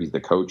leader. He's the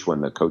coach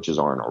when the coaches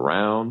aren't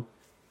around.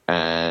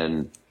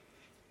 And,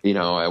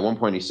 at one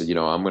point he said,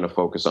 I'm going to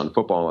focus on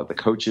football and let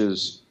the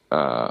coaches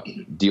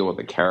deal with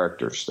the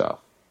character stuff.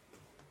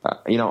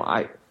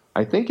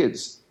 I think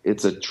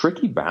it's a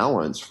tricky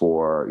balance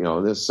for,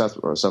 this Seth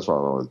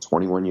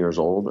 21 years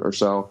old or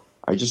so.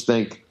 I just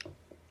think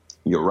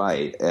you're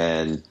right.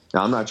 And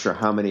now I'm not sure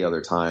how many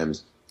other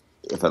times,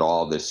 if at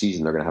all, this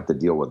season they're going to have to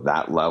deal with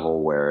that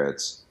level where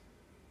it's,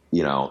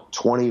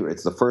 20,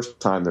 it's the first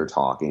time they're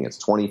talking. It's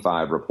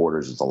 25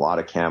 reporters. It's a lot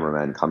of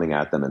cameramen coming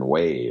at them in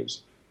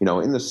waves.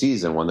 In the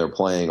season when they're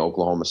playing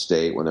Oklahoma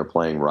State, when they're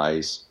playing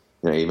Rice,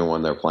 even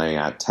when they're playing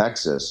at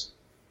Texas,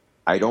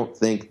 I don't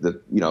think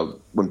that,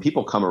 when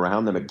people come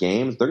around them at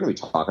games, they're going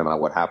to be talking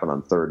about what happened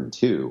on 3rd and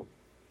 2.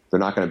 They're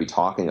not going to be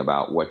talking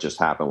about what just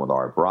happened with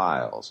Art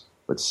Briles.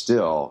 But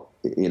still,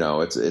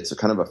 it's a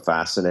kind of a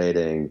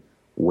fascinating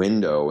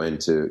window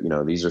into,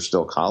 these are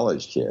still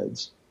college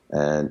kids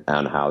and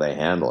how they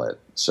handle it.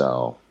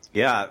 So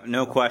yeah,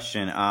 no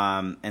question.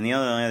 And the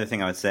only other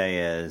thing I would say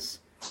is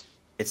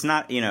it's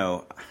not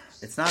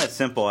as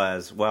simple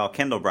as, well,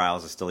 Kendall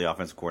Briles is still the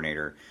offensive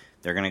coordinator.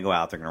 They're going to go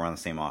out. They're going to run the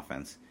same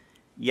offense.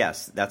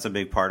 Yes, that's a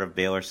big part of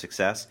Baylor's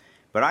success.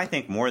 But I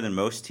think more than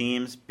most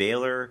teams,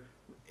 Baylor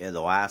in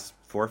the last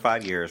 4 or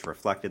 5 years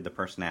reflected the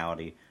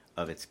personality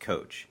of its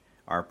coach.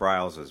 Art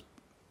Briles was,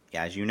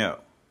 as you know,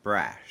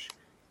 brash,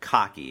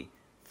 cocky,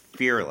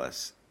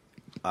 fearless,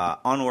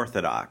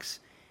 unorthodox,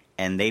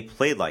 and they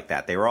played like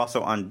that. They were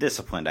also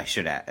undisciplined, I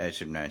should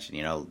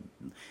mention.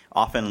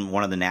 Often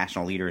one of the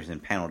national leaders in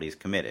penalties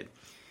committed.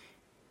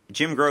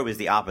 Jim Grobe is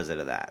the opposite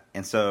of that.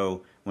 And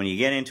so when you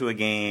get into a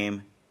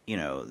game,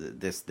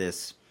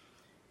 this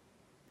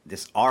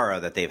aura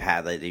that they've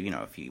had,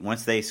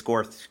 once they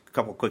score a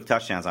couple quick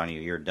touchdowns on you,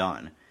 you're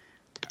done.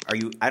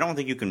 I don't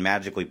think you can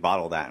magically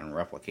bottle that and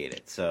replicate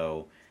it.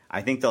 So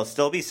I think there'll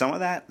still be some of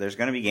that. There's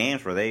going to be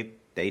games where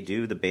they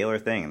do the Baylor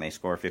thing and they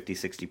score 50,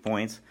 60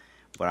 points.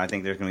 But I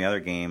think there's going to be other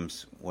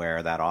games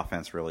where that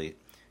offense really,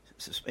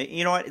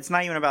 it's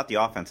not even about the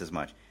offense as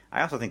much.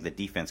 I also think the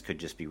defense could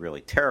just be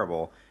really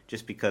terrible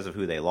just because of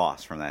who they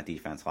lost from that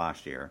defense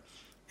last year.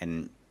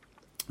 And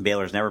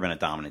Baylor's never been a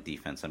dominant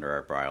defense under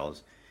Art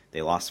Briles.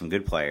 They lost some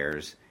good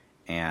players,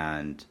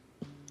 and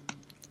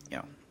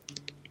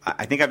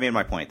I think I've made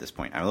my point at this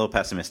point. I'm a little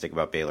pessimistic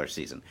about Baylor's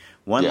season.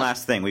 One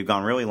last thing. We've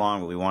gone really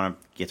long, but we want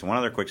to get to one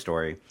other quick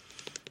story.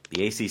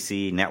 The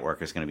ACC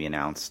network is going to be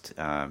announced,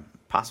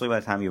 possibly by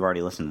the time you've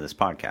already listened to this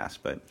podcast,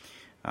 but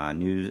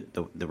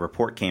the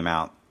report came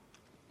out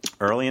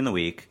early in the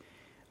week.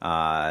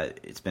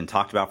 It's been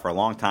talked about for a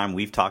long time.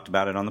 We've talked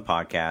about it on the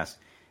podcast.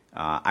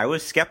 I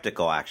was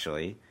skeptical,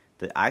 actually.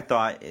 I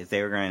thought if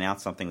they were going to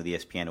announce something with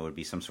ESPN, it would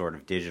be some sort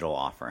of digital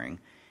offering,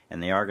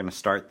 and they are going to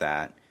start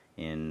that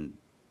in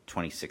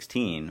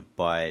 2016,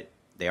 but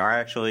they are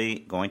actually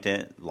going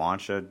to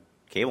launch a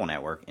cable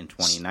network in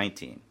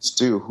 2019.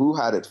 Stu, who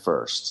had it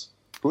first?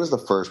 Who was the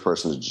first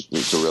person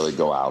to really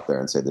go out there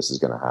and say this is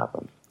going to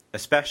happen?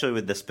 especially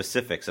with the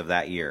specifics of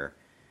that year,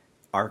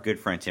 our good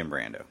friend Tim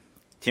Brando.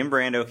 Tim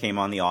Brando came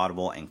on the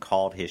Audible and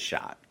called his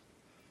shot.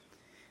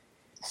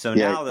 So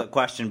now the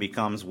question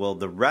becomes, will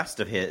the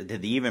rest of the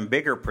even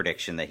bigger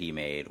prediction that he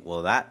made,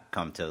 will that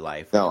come to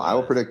life? No, I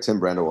will predict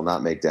Tim Brando will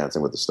not make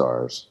Dancing with the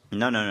Stars.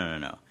 No.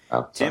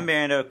 Oh, Tim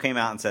Brando came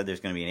out and said there's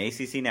going to be an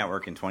ACC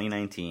network in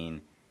 2019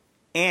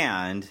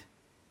 and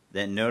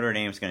that Notre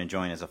Dame's going to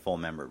join as a full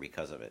member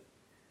because of it.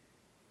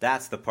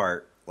 That's the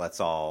part let's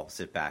all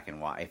sit back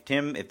and watch.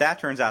 If that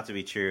turns out to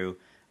be true,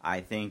 I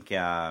think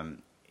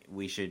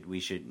we should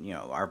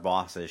our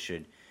bosses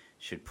should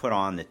put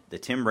on the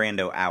Tim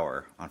Brando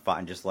hour on Fox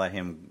and just let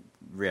him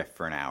riff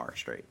for an hour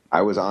straight.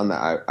 I was on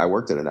that. I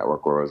worked at a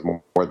network where it was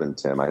more than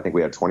Tim. I think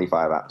we had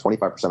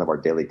 25% of our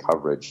daily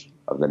coverage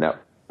of the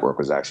network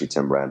was actually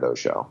Tim Brando's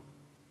show.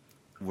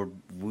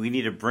 We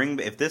need to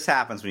if this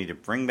happens, we need to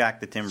bring back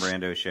the Tim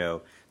Brando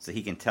show so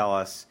he can tell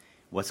us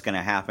what's going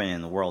to happen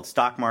in the world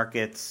stock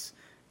markets,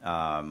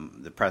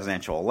 the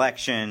presidential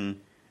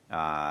election,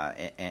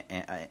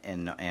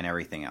 and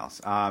everything else.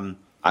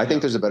 I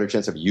think there's a better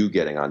chance of you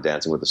getting on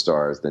Dancing with the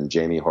Stars than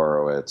Jamie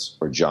Horowitz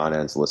or John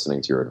Entz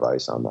listening to your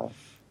advice on that.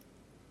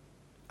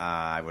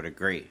 I would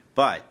agree.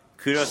 But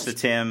kudos to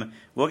Tim.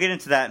 We'll get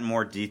into that in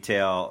more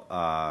detail.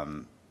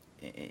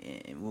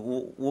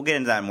 We'll get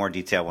into that in more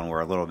detail when we're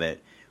a little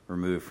bit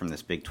removed from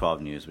this Big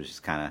 12 news, which is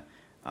kind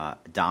of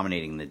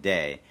dominating the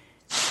day.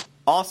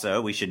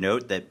 Also, we should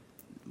note that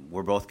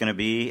we're both going to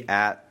be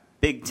at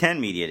Big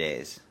 10 Media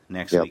Days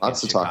next week. Yeah,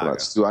 lots to talk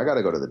about. Stu, I got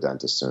to go to the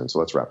dentist soon, so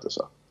let's wrap this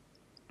up.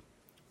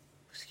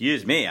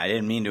 Excuse me, I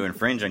didn't mean to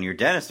infringe on your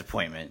dentist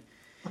appointment.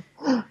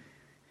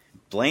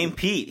 Blame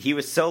Pete. He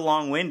was so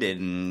long-winded,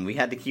 and we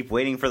had to keep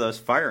waiting for those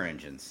fire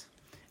engines.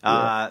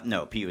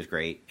 No, Pete was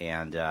great,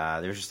 and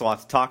there's just a lot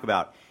to talk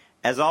about.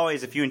 As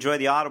always, if you enjoy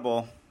the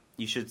Audible,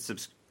 you should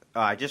subscribe.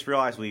 I just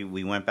realized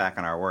we went back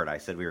on our word. I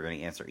said we were going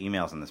to answer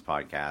emails on this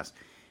podcast.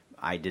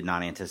 I did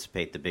not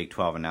anticipate the Big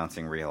 12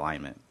 announcing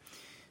realignment.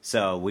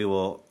 So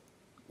we'll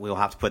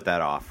have to put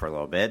that off for a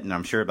little bit, and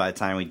I'm sure by the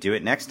time we do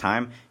it next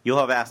time, you'll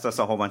have asked us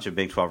a whole bunch of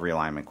Big 12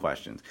 realignment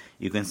questions.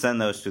 You can send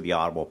those to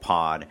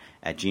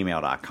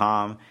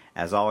theaudiblepod@gmail.com.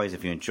 As always,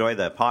 if you enjoy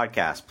the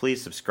podcast,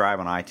 please subscribe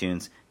on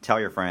iTunes, tell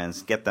your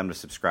friends, get them to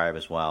subscribe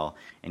as well,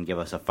 and give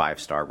us a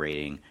 5-star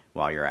rating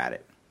while you're at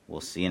it.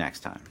 We'll see you next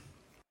time.